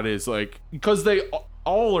god is like, because they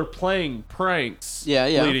all are playing pranks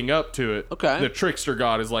leading up to it. Okay. The trickster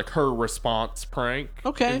god is like her response prank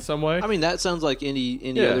in some way. I mean, that sounds like any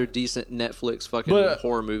other decent Netflix fucking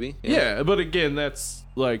horror movie. Yeah, but again, that's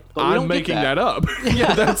like, I'm making that up.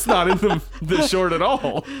 Yeah, that's not in the short at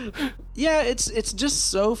all. Yeah, it's just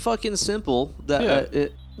so fucking simple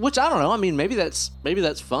that which I don't know. I mean, maybe that's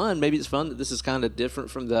fun. Maybe it's fun that this is kind of different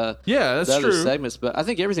from the other segments. But I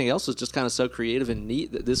think everything else was just kind of so creative and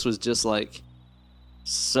neat that this was just like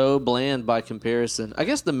so bland by comparison. I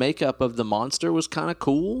guess the makeup of the monster was kind of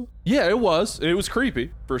cool. Yeah, it was. It was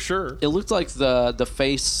creepy for sure. It looked like the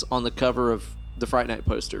face on the cover of the Fright Night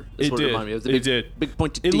poster. That's what it reminded me of. It did. Big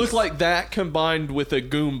pointed teeth. It looked like that combined with a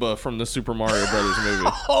Goomba from the Super Mario Brothers movie.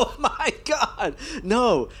 Oh my god!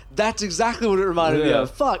 No, that's exactly what it reminded me of.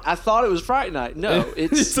 Fuck, I thought it was Fright Night. No,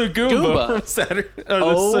 it's a Goomba from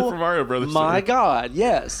the Super Mario Brothers. My god,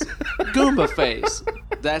 yes, Goomba face.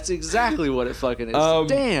 That's exactly what it fucking is.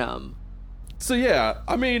 Damn. So yeah,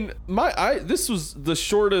 I mean, this was the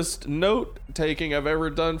shortest note taking I've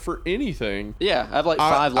ever done for anything. Yeah, I have like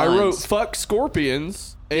 5 lines. I wrote "fuck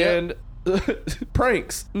scorpions" and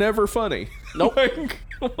pranks never funny. Nope. Like,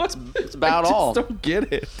 it's about all. I just don't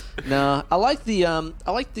get it. No, I like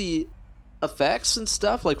the effects and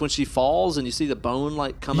stuff. Like when she falls and you see the bone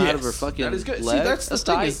like come out of her fucking leg. See, that's the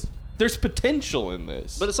thing. Is, there's potential in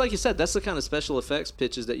this, but it's like you said, that's the kind of special effects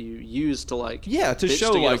pitches that you use to like to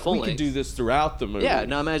show like we can do this throughout the movie. Yeah,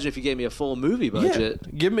 now imagine if you gave me a full movie budget.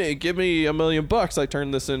 Yeah. Give me $1 million, I turn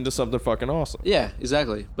this into something fucking awesome. Yeah,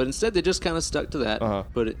 exactly. But instead they just kind of stuck to that.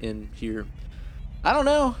 Put it in here. I don't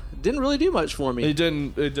know. Didn't really do much for me. It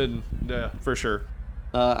didn't. Yeah, for sure.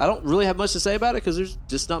 I don't really have much to say about it because there's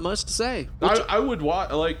just not much to say. I would watch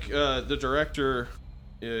the director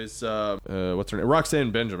is what's her name? Roxanne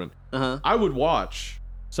Benjamin. I would watch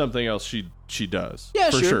something else she does. Yeah,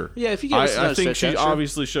 for sure. Yeah, if you get I think she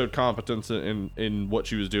obviously showed competence in what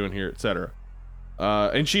she was doing here, etc.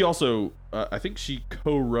 And she also, I think she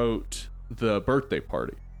co-wrote the birthday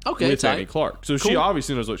party with Annie Clark. So she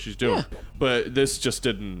obviously knows what she's doing. Yeah. But this just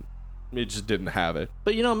didn't have it.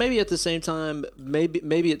 But maybe at the same time,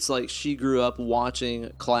 maybe it's like she grew up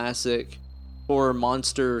watching classic or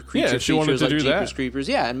monster creature she wanted to like do Jeepers that. Creepers.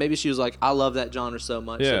 Yeah, and maybe she was like, I love that genre so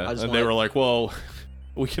much. Yeah, so and they were like, well,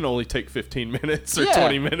 we can only take 15 minutes or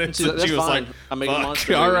 20 minutes. And she was fine. like, I'm making a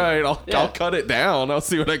monster all movie. right, I'll cut it down. I'll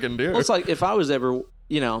see what I can do. Well, it's like if I was ever,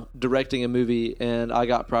 directing a movie and I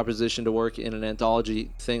got propositioned to work in an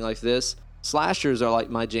anthology thing like this, slashers are like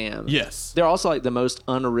my jam. Yes. They're also like the most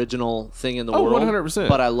unoriginal thing in the world. 100%.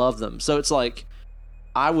 But I love them. So it's like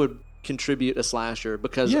I would contribute a slasher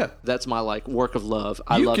because that's my like work of love.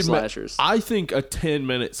 I love slashers. I think a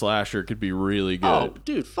 10-minute slasher could be really good. Oh,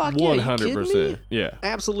 dude, fuck 100%. Yeah.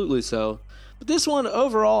 Absolutely so. But this one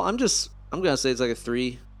overall, I'm gonna say it's like a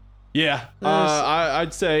 3. Yeah.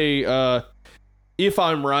 I'd say if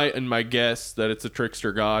I'm right in my guess that it's a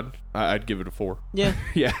trickster god, I'd give it a 4. Yeah.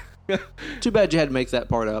 Yeah. Too bad you had to make that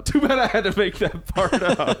part up. Too bad I had to make that part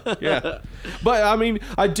up. Yeah. But I mean,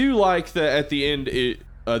 I do like that at the end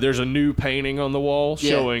there's a new painting on the wall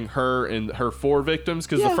showing her and her 4 victims,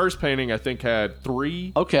 because the first painting I think had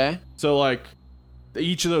 3. Okay. So like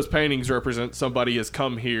each of those paintings represent somebody has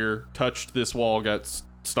come here, touched this wall, got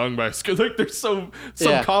stung by a like there's some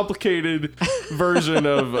complicated version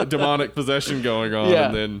of demonic possession going on.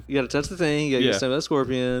 And then you gotta touch the thing, you gotta get some of the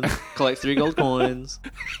scorpion, collect 3 gold coins.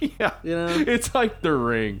 Yeah. It's like The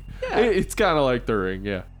Ring. Yeah. It's kind of like The Ring.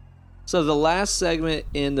 Yeah. So the last segment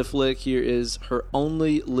in the flick here is her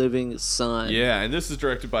only living son. Yeah, and this is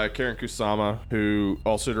directed by Karen Kusama, who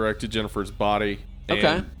also directed Jennifer's Body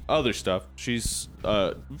and other stuff. She's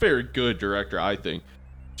a very good director, I think.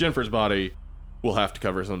 Jennifer's Body we'll have to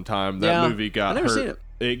cover sometime. That movie got hurt. Seen it.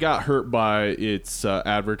 It got hurt by its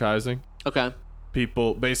advertising. Okay.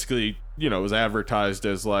 People basically, it was advertised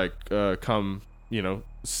as like, come,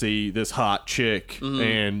 see this hot chick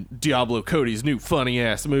and Diablo Cody's new funny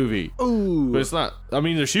ass movie. Ooh. But it's not, I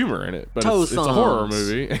mean, there's humor in it, but it's a horror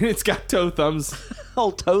movie. And it's got toe thumbs.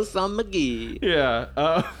 Old Toe Thumb McGee. Yeah.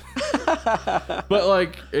 But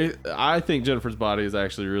like, I think Jennifer's Body is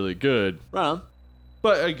actually really good. Right on.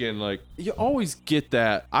 But again, like, you always get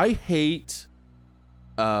that. I hate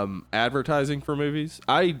advertising for movies.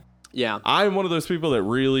 I'm one of those people that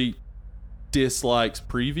really dislikes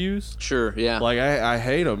previews. Sure, yeah. Like, I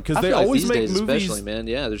hate them because they always make movies. Especially, man,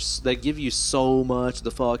 yeah. They give you so much of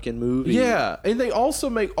the fucking movie. Yeah, and they also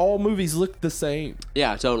make all movies look the same.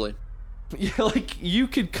 Yeah, totally. Yeah, like, you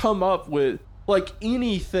could come up with, like,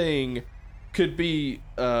 anything could be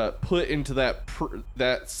put into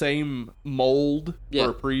that same mold for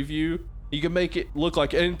a preview. You can make it look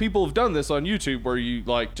like, and people have done this on YouTube where you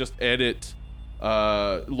like just edit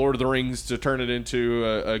Lord of the Rings to turn it into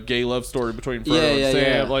a gay love story between Frodo and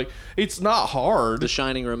Sam. Yeah. Like, it's not hard. The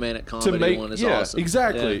Shining romantic comedy one is awesome.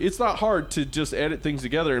 Exactly. Yeah. It's not hard to just edit things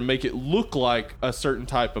together and make it look like a certain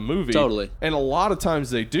type of movie. Totally. And a lot of times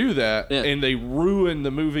they do that, and they ruin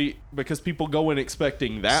the movie because people go in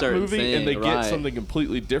expecting that certain movie thing, and they get something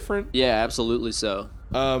completely different. Yeah, absolutely so.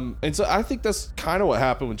 And so I think that's kind of what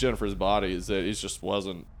happened with Jennifer's Body, is that it just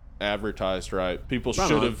wasn't advertised right. People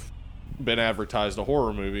should have been advertised a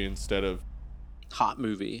horror movie instead of hot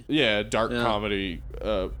movie. Yeah, dark comedy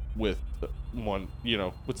with one,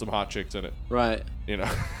 with some hot chicks in it. Right.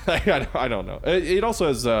 I don't know. It also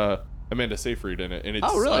has Amanda Seyfried in it, and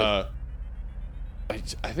it's really?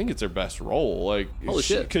 I think it's her best role. Like, holy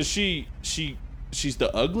shit, because she's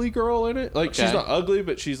the ugly girl in it. Like, she's not ugly,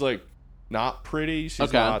 but she's like not pretty.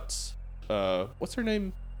 She's not. What's her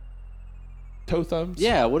name? Toe Thumbs.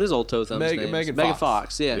 Yeah. What is old Toe Thumbs' name? Megan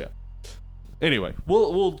Fox. Yeah. Anyway,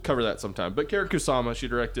 we'll cover that sometime. But Karen Kusama, she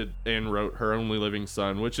directed and wrote Her Only Living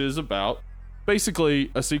Son, which is about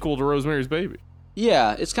basically a sequel to Rosemary's Baby.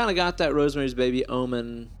 Yeah, it's kind of got that Rosemary's Baby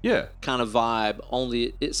Omen kind of vibe,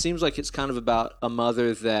 only it seems like it's kind of about a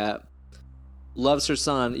mother that loves her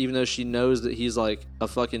son, even though she knows that he's like a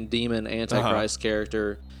fucking demon Antichrist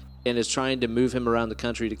character, and is trying to move him around the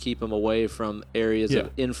country to keep him away from areas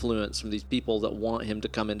of influence from these people that want him to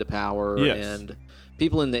come into power. And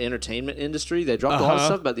people in the entertainment industry. They dropped a lot of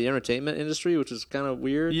stuff about the entertainment industry, which is kind of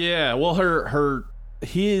weird. Yeah, well,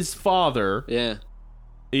 his father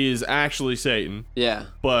is actually Satan. Yeah.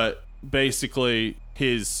 But basically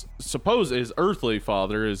his earthly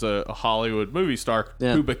father is a Hollywood movie star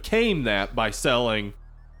who became that by selling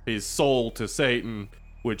his soul to Satan,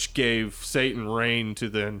 which gave Satan reign to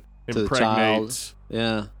then impregnate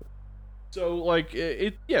So, like,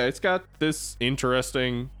 it's got this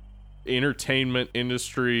interesting entertainment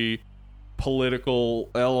industry, political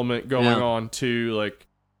element going on too, like,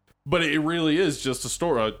 but it really is just a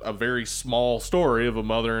story, a very small story of a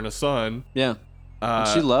mother and a son. Yeah. And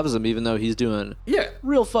she loves him even though he's doing Yeah.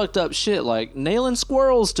 real fucked up shit like nailing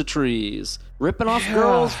squirrels to trees, ripping off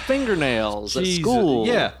girls' fingernails at school.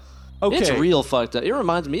 Yeah. Okay. It's real fucked up. It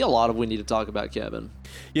reminds me a lot of We Need to Talk About Kevin.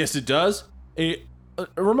 Yes, it does. It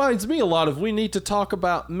reminds me a lot of We Need to Talk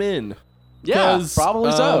About Men. Yeah,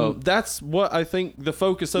 probably so. That's what I think the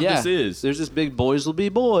focus of this is. There's this big boys will be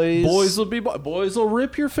boys. Boys will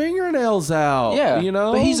rip your fingernails out. Yeah, you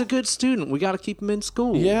know. But he's a good student. We got to keep him in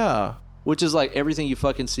school. Yeah. Which is like everything you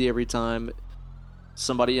fucking see every time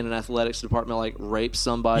somebody in an athletics department like rapes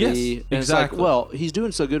somebody. Yes, and exactly. It's like, well, he's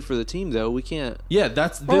doing so good for the team though. We can't. Yeah,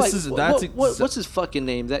 what's his fucking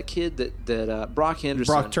name? That kid that Brock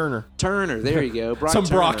Henderson. Brock Turner. Turner. There you go. Brock Some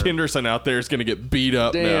Turner. Brock Henderson out there is going to get beat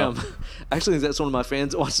up. Damn. now. Actually, that's one of my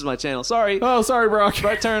fans that watches my channel. Sorry. Oh, sorry, Brock.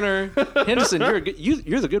 Brock Turner. Henderson,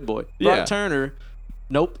 you're the good boy. Brock Yeah. Turner.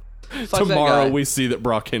 Nope. Fuck Tomorrow that guy. we see that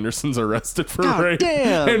Brock Henderson's arrested for God rape.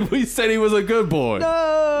 damn. And we said he was a good boy.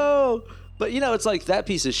 No. But it's like that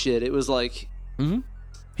piece of shit. It was like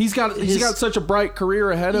He's got such a bright career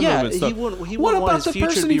ahead of him and stuff. he wouldn't what want about his the future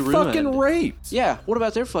person to be he ruined. fucking raped? Yeah, what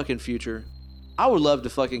about their fucking future? I would love to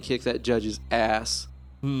fucking kick that judge's ass.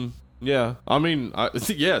 Yeah, I mean,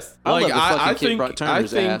 yes. I'd love to fucking I kick think Brock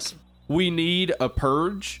Turner's ass. we need a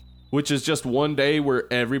purge, which is just one day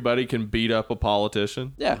where everybody can beat up a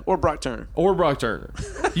politician. Yeah, or Brock Turner. Or Brock Turner.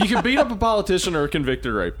 You can beat up a politician or a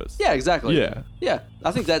convicted rapist. Yeah, exactly. Yeah. Yeah,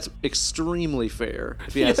 I think that's extremely fair,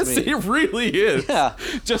 if you ask Yes, me. it really is. Yeah.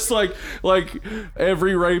 Just like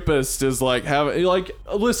every rapist is like having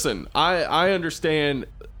listen, I understand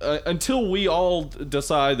until we all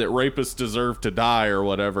decide that rapists deserve to die or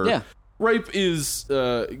whatever. Yeah. Rape is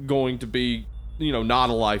going to be, not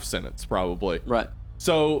a life sentence probably. Right.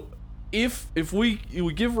 So if we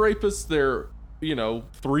give rapists their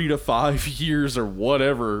 3 to 5 years or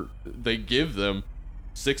whatever they give them,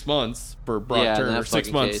 6 months for Brock Yeah, in Turner, that 6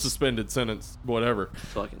 fucking months case. suspended sentence, whatever.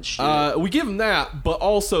 Fucking shit. We give them that, but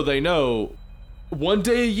also they know 1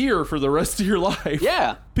 day a year for the rest of your life.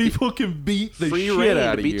 Yeah. People can beat the Free shit reign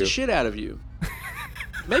out to of beat you. the shit out of you.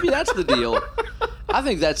 Maybe that's the deal. I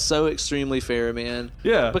think that's so extremely fair, man.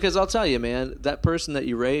 Yeah. Because I'll tell you, man, that person that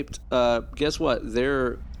you raped, guess what?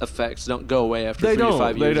 Their effects don't go away after They 3 don't. to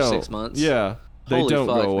 5 They years or don't. 6 months. Yeah. They Holy don't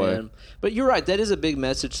fuck, go away. man. But you're right. That is a big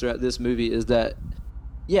message throughout this movie is that,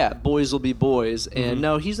 yeah, boys will be boys. And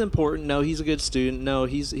no, he's important. No, he's a good student. No,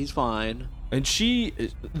 he's fine. And she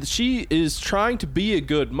is trying to be a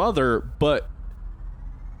good mother, but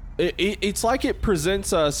it's like it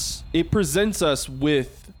presents us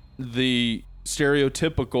with the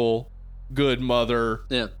stereotypical good mother,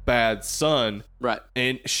 Yeah. bad son. Right.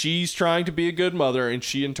 And she's trying to be a good mother, and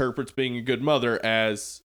she interprets being a good mother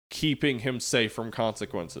as keeping him safe from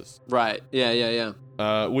consequences. Right. Yeah.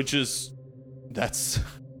 Which is, that's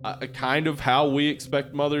kind of how we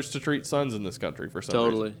expect mothers to treat sons in this country for some reason.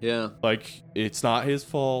 Totally. Yeah. Like, it's not his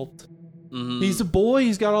fault. Mhm. He's a boy.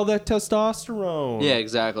 He's got all that testosterone. Yeah,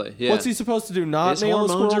 exactly. Yeah. What's he supposed to do? Not His nail a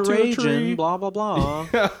hormones squirrel are to a raging, tree? blah, blah, blah.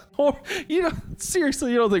 Yeah. Or,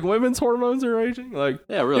 seriously, you don't think women's hormones are raging? Like,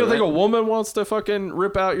 Yeah, really, You don't think right? a woman wants to fucking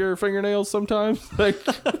rip out your fingernails sometimes? Like,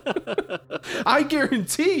 I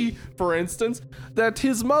guarantee, for instance, that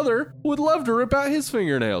his mother would love to rip out his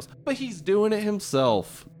fingernails, but he's doing it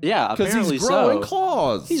himself Yeah, because apparently he's growing so.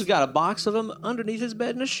 claws. He's got a box of them underneath his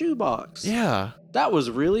bed in a shoebox. Yeah, That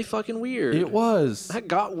was really fucking weird. it was. That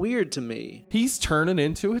got weird to me. He's turning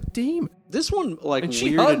into a demon, This one, like, and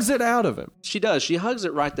she weirded- hugs it out of him. She does. She hugs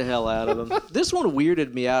it right the hell out of him. This one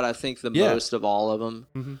weirded me out, I think, the Yeah. most of all of them.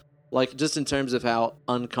 Mhm. Like, just in terms of how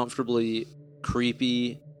uncomfortably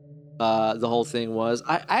creepy the whole thing was.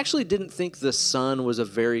 I actually didn't think the son was a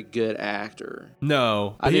very good actor.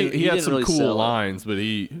 No, I he didn't- he had didn't some really cool sell it. lines, but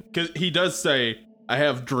because he does say, "I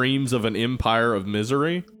have dreams of an empire of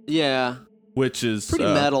misery," Yeah, which is pretty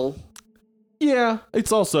metal. Yeah,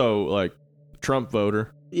 it's also like Trump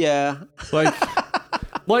voter. Yeah. Like,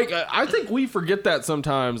 I think we forget that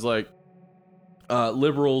sometimes. Like,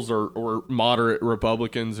 liberals or moderate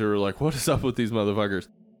Republicans who are like, "What is up with these motherfuckers?"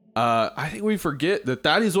 I think we forget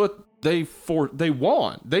that is what they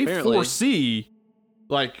want. They Apparently. foresee,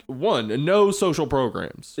 like, one, no social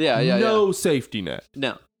programs. Yeah, no safety net.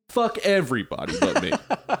 No. Fuck everybody but me.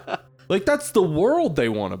 Like, that's the world they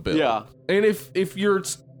want to build. Yeah. And if you're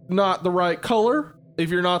not the right color, if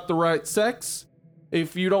you're not the right sex,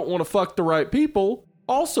 if you don't want to fuck the right people,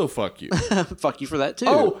 also fuck you. Fuck you for that too.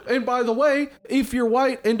 Oh, and by the way, if you're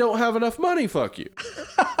white and don't have enough money, fuck you.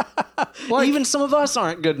 Like, even some of us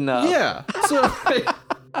aren't good enough. yeah. So like,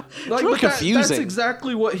 really confusing. That's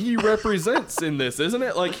exactly what he represents in this, isn't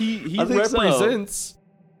it? Like he I think represents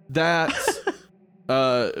that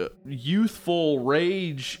youthful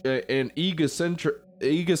rage and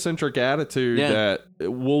egocentric attitude that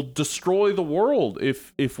will destroy the world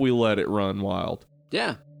if we let it run wild.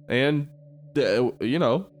 Yeah. And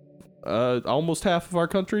almost half of our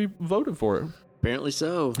country voted for it. Apparently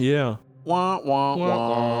so. Yeah. Wah, wah,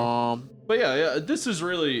 wah. But yeah, this is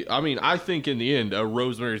really, I mean, I think in the end, a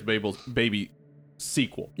Rosemary's Baby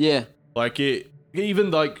sequel. Yeah. Like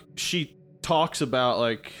even like she talks about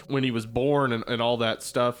like when he was born and all that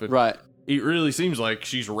stuff. And right. It really seems like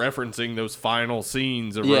she's referencing those final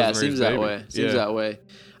scenes of Rosemary's Baby. Seems that way. Seems that way.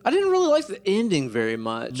 I didn't really like the ending very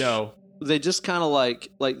much. No. They just kind of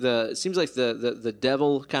it seems like the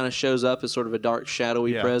devil kind of shows up as sort of a dark,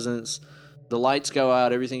 shadowy presence. The lights go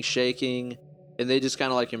out, everything's shaking, and they just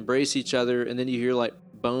kind of like embrace each other, and then you hear like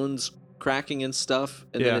bones cracking and stuff,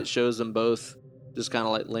 and then it shows them both just kind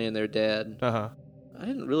of like laying there dead. I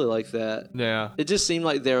didn't really like that. Yeah. It just seemed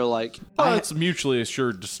like they were like... it's mutually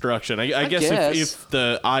assured destruction. I guess if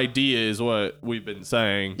the idea is what we've been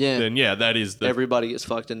saying, then that is the... Everybody gets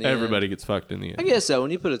fucked in the end. Everybody gets fucked in the end. I guess so,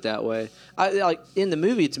 when you put it that way. In the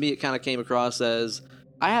movie, to me, it kind of came across as...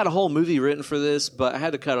 I had a whole movie written for this, but I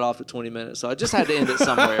had to cut it off at 20 minutes, so I just had to end it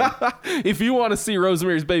somewhere. If you want to see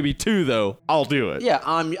Rosemary's Baby 2, though, I'll do it. Yeah,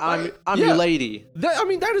 I'm your lady.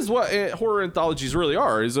 That is what horror anthologies really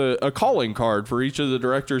are, is a calling card for each of the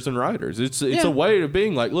directors and writers. It's a way of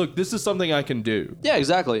being like, look, this is something I can do. Yeah,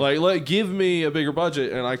 exactly. Like, give me a bigger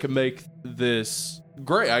budget, and I can make this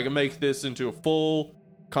great. I can make this into a full,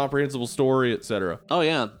 comprehensible story, etc. Oh,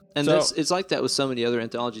 yeah. And it's like that with so many other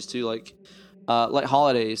anthologies, too, like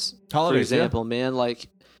Holidays, for example, man. Like,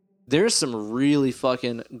 there's some really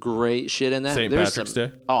fucking great shit in that. St. Patrick's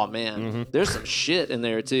Day. Oh, man. There's some shit in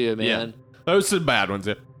there, too, man. Yeah. Those are some bad ones,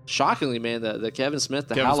 yeah. Shockingly, man, the Kevin Smith,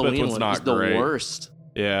 Halloween one is the worst.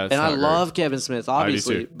 Yeah, and I love Kevin Smith,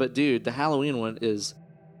 obviously. But, dude, the Halloween one is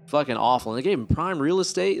fucking awful. And they gave him prime real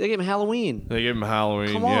estate. They gave him Halloween.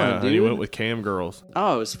 Come on, dude. And he went with cam girls.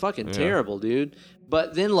 Oh, it was fucking terrible, dude.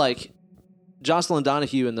 But then, like... Jocelyn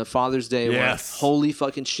Donahue in the Father's Day one. Holy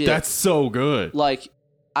fucking shit. That's so good. Like,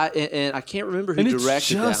 I can't remember who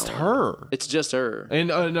directed that one. It's just her. It's just her.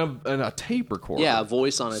 And a tape recorder. Yeah, a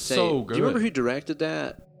voice on a tape. So good. Do you remember who directed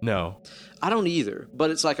that? No. I don't either.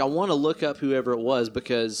 But it's like I want to look up whoever it was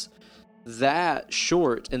because that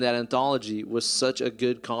short in that anthology was such a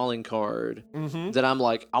good calling card that I'm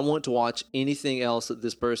like, I want to watch anything else that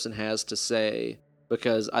this person has to say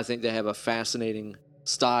because I think they have a fascinating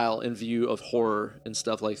style and view of horror and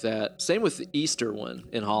stuff like that. Same with the Easter one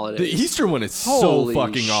in Holidays. The Easter one is so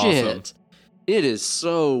fucking awesome. It is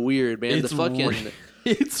so weird, man.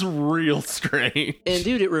 It's real strange. And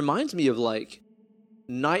dude, it reminds me of like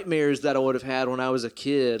nightmares that I would have had when I was a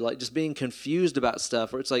kid, like just being confused about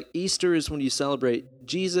stuff. Where it's like Easter is when you celebrate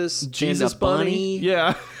Jesus and a bunny,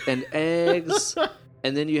 and eggs,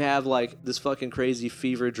 and then you have like this fucking crazy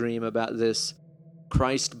fever dream about this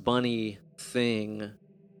Christ bunny thing.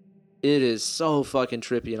 It is so fucking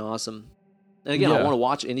trippy and awesome. And again, I want to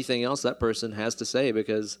watch anything else that person has to say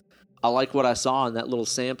because I like what I saw in that little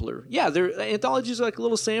sampler. Yeah, anthologies are like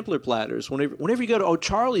little sampler platters. Whenever you go to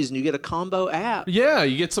O'Charlie's and you get a combo app. Yeah,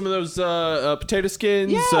 you get some of those potato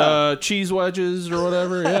skins, cheese wedges or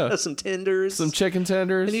whatever. Yeah, some tenders, some chicken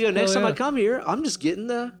tenders. And you go, next time I come here, I'm just getting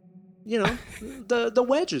the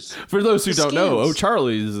wedges. For those who don't know,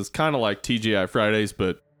 O'Charlie's is kind of like TGI Fridays,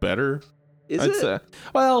 but better. I'd say.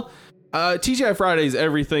 Well, TGI Fridays,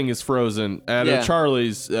 everything is frozen. At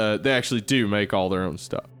O'Charlie's, they actually do make all their own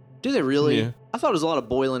stuff. Do they really? Yeah. I thought it was a lot of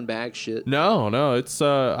boiling bag shit. No. It's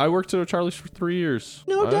I worked at O'Charlie's for 3 years.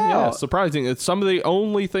 No doubt. Yeah, surprising. It's some of the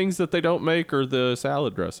only things that they don't make are the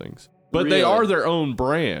salad dressings. But they are their own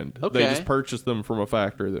brand. Okay. They just purchase them from a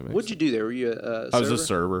factory that makes What'd you do there? Were you a server? I was a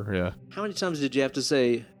server, yeah. How many times did you have to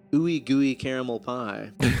say ooey gooey caramel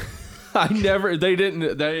pie? They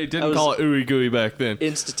didn't call it ooey gooey back then.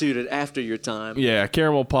 Instituted after your time. Yeah,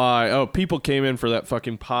 caramel pie. Oh, people came in for that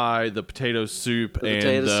fucking pie, the potato soup,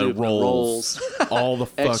 and the rolls. All the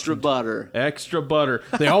fucking extra butter. Extra butter.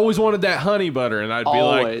 They always wanted that honey butter, and I'd be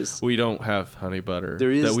like, we don't have honey butter.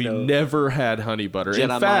 There is we never had honey butter.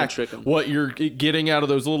 Jedi in fact, what you're getting out of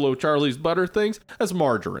those little O'Charlie's butter things, that's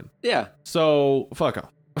margarine. Yeah. So fuck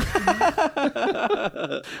off.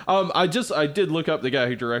 I did look up the guy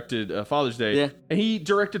who directed Father's Day. Yeah. And he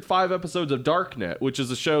directed 5 episodes of Darknet, which is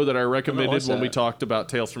a show that I recommended when we talked about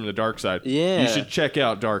Tales from the Dark Side. Yeah. You should check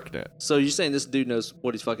out Darknet. So you're saying this dude knows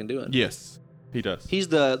what he's fucking doing? Yes, he does. He's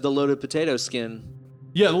the loaded potato skin.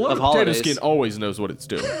 Yeah, the loaded potato holidays. skin always knows what it's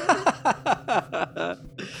doing.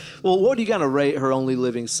 Well, what are you gonna rate Her Only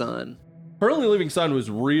Living Son? Her Only Living Son was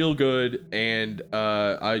real good, and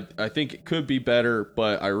I think it could be better,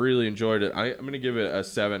 but I really enjoyed it. I'm going to give it a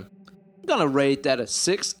 7. I'm gonna rate that a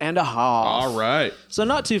 6.5. All right. So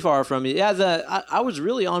not too far from you. Yeah, I was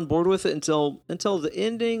really on board with it until the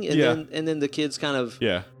ending, and then the kids kind of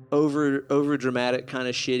over dramatic, kind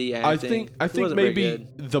of shitty acting. I think maybe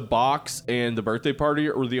The Box and The Birthday Party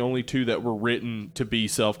are the only 2 that were written to be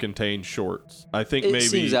self-contained shorts. I think it maybe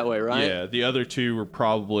seems that way, right? Yeah, the other 2 were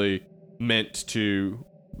probably meant to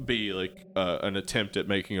be like an attempt at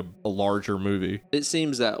making a larger movie. It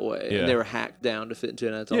seems that way. Yeah. They were hacked down to fit into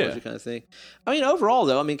an anthology kind of thing. I mean, overall,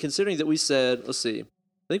 though, considering that we said, let's see, I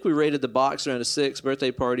think we rated The Box around a 6,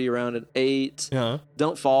 Birthday Party around an 8,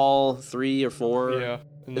 Don't Fall 3 or 4. Yeah.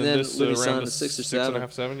 And then Living Son, 6 or 7.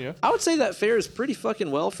 6.5, 7, yeah. I would say that fares pretty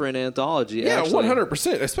fucking well for an anthology. Yeah, actually.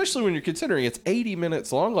 100%. Especially when you're considering it's 80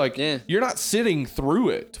 minutes long. Like, you're not sitting through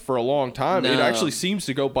it for a long time. No. It actually seems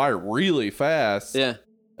to go by really fast. Yeah.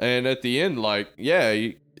 And at the end, like,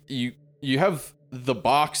 you have The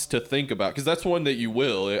Box to think about, because that's one that you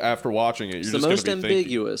will after watching it. You're it's just the most gonna be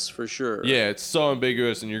ambiguous for sure. Yeah, it's so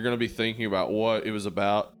ambiguous, and you're going to be thinking about what it was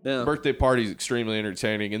about. Yeah. Birthday Party is extremely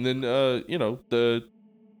entertaining, and then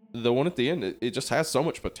the one at the end, it just has so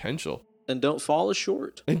much potential. And Don't Fall is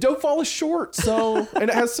short. And Don't Fall is short, so and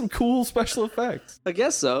it has some cool special effects. I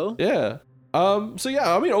guess so. Yeah. So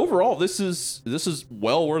yeah, I mean, overall, this is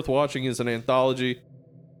well worth watching as an anthology.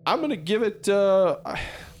 I'm gonna give it. I'm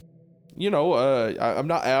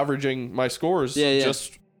not averaging my scores.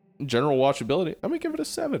 Just general watchability. I'm gonna give it a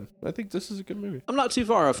 7. I think this is a good movie. I'm not too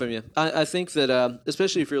far off from you. I think that,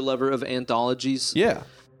 especially if you're a lover of anthologies, yeah,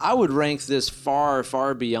 I would rank this far,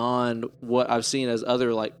 far beyond what I've seen as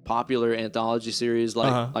other like popular anthology series,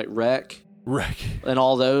 like Wreck. And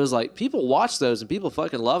all those, like, people watch those and people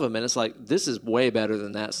fucking love them, and it's like, this is way better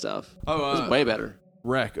than that stuff. This is way better.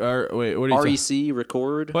 Wreck. Wait, what are you REC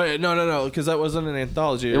Record? Wait, no, because that wasn't an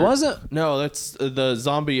anthology. It wasn't? No, that's the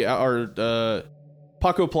zombie or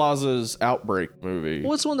Paco Plaza's Outbreak movie.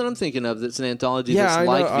 What's one that I'm thinking of that's an anthology that's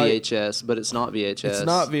like VHS, but it's not VHS? It's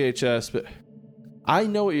not VHS, but I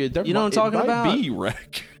know what you know what I'm talking about? It might be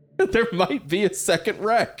Wreck. There might be a second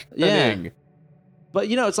Wreck. Yeah. But,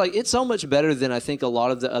 it's like, it's so much better than I think a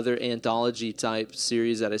lot of the other anthology type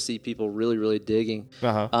series that I see people really, really digging.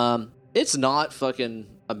 It's not fucking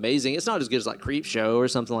amazing. It's not as good as like Creepshow or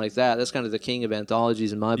something like that. That's kind of the king of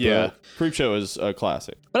anthologies in my book. Creepshow is a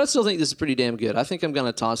classic. But I still think this is pretty damn good. I think I'm going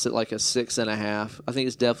to toss it like a 6.5. I think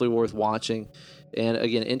it's definitely worth watching. And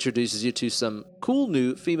again, introduces you to some cool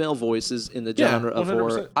new female voices in the genre of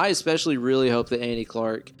horror. I especially really hope that Annie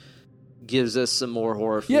Clark gives us some more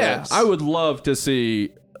horror flicks. Yeah, I would love to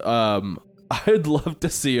see I'd love to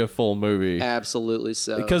see a full movie. Absolutely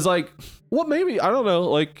so. Because maybe, I don't know,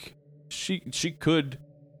 like she could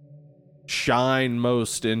shine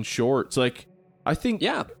most in shorts. Like, I think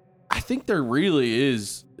there really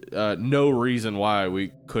is no reason why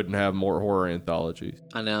we couldn't have more horror anthologies.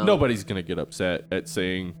 I know. Nobody's going to get upset at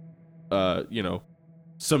seeing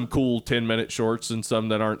some cool 10-minute shorts and some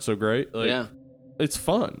that aren't so great. Like, it's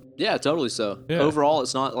fun. Yeah, totally so. Yeah. Overall,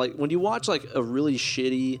 it's not like when you watch like a really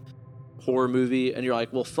shitty horror movie and you're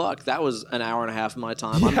like, well, fuck, that was an hour and a half of my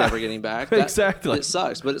time. I'm never getting back. Exactly. It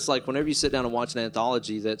sucks. But it's like whenever you sit down and watch an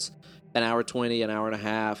anthology that's an hour 20, an hour and a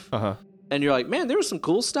half, and you're like, man, there was some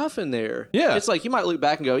cool stuff in there. Yeah. It's like you might look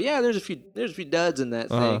back and go, yeah, there's a few duds in that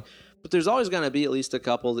thing. But there's always going to be at least a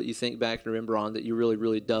couple that you think back and remember on that you really,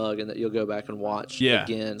 really dug and that you'll go back and watch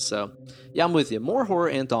again. So, yeah, I'm with you. More horror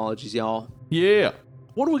anthologies, y'all. Yeah.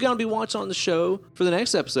 What are we going to be watching on the show for the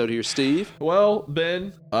next episode here, Steve? Well,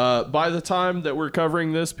 Ben, by the time that we're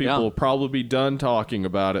covering this, people will probably be done talking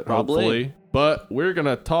about it, hopefully. But we're going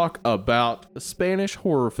to talk about a Spanish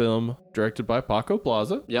horror film directed by Paco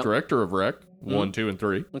Plaza, director of Wreck 1, 2, and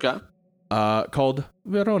 3. Okay. Called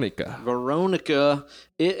Veronica. Veronica.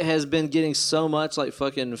 It has been getting so much like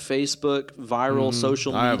fucking Facebook, viral,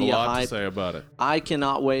 social media hype. I have a lot to say about it. I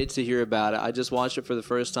cannot wait to hear about it. I just watched it for the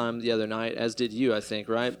first time the other night, as did you, I think,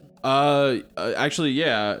 right? Actually,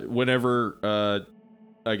 yeah. Whenever,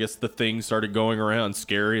 I guess the thing started going around,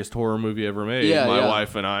 scariest horror movie ever made. My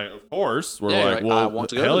wife and I, of course, were like, well, I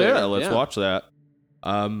want to go hell there. Yeah, let's watch that.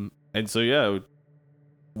 And so,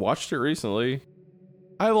 watched it recently.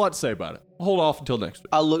 I have a lot to say about it. I'll hold off until next week.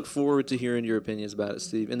 I look forward to hearing your opinions about it,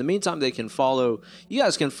 Steve. In the meantime, you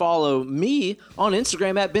guys can follow me on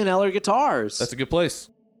Instagram at Ben Eller Guitars. That's a good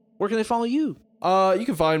place. Where can they follow you? You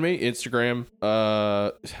can find me Instagram,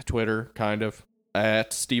 Twitter, kind of,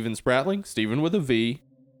 at Steven Spratling. Steven with a V,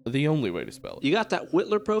 the only way to spell it. You got that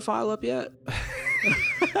Whittler profile up yet?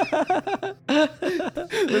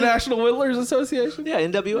 The National Whittlers Association? Yeah,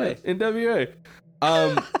 NWA. NWA.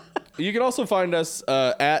 You can also find us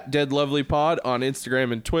at Dead Lovely Pod on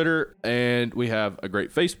Instagram and Twitter, and we have a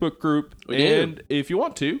great Facebook group. And if you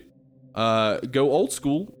want to, go old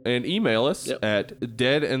school and email us at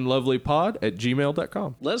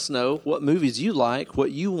deadandlovelypod@gmail.com. Let us know what movies you like,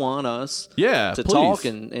 what you want us to please talk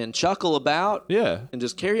and chuckle about. Yeah. And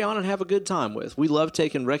just carry on and have a good time with. We love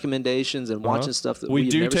taking recommendations and watching stuff that we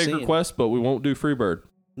we've do never take seen. requests, but we won't do Freebird.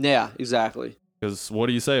 Yeah, exactly. Because what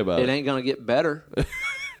do you say about it? It ain't going to get better. I'll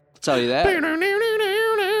tell you that.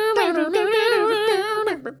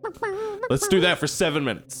 Let's do that for 7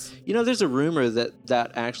 minutes. You know, there's a rumor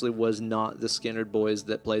that actually was not the Skinner Boys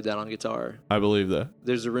that played that on guitar. I believe that.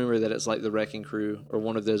 There's a rumor that it's like the Wrecking Crew or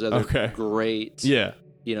one of those other great,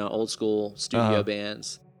 old school studio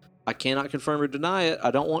bands. I cannot confirm or deny it.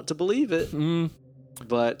 I don't want to believe it,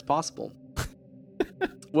 but it's possible.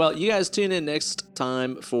 Well, you guys tune in next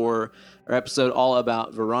time for our episode all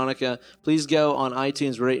about Veronica. Please go on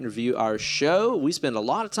iTunes, rate and review our show. We spend a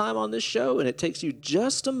lot of time on this show, and it takes you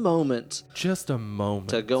just a moment.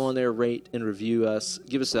 To go on there, rate and review us.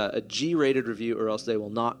 Give us a G-rated review, or else they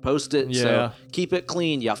will not post it. Yeah. So keep it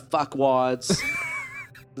clean, you fuckwads.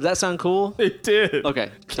 Does that sound cool? It did.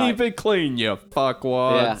 Okay. Keep it clean, you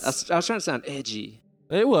fuckwads. Yeah, I was trying to sound edgy.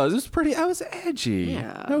 It was pretty. I was edgy.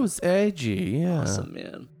 Yeah. That was edgy. Yeah. Awesome,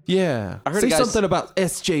 man. Yeah. I heard Say something about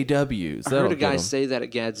SJWs. I heard a guy say that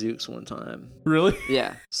at Gadzooks one time. Really?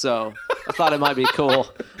 Yeah. So I thought it might be cool.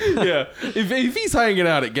 Yeah. If he's hanging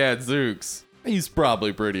out at Gadzooks, he's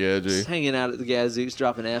probably pretty edgy. Just hanging out at the Gadzooks,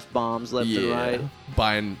 dropping F-bombs left and right.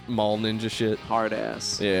 Buying mall ninja shit. Hard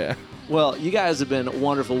ass. Yeah. Well, you guys have been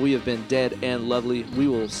wonderful. We have been Dead and Lovely. We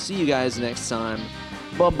will see you guys next time.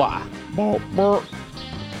 Bye-bye. Bye.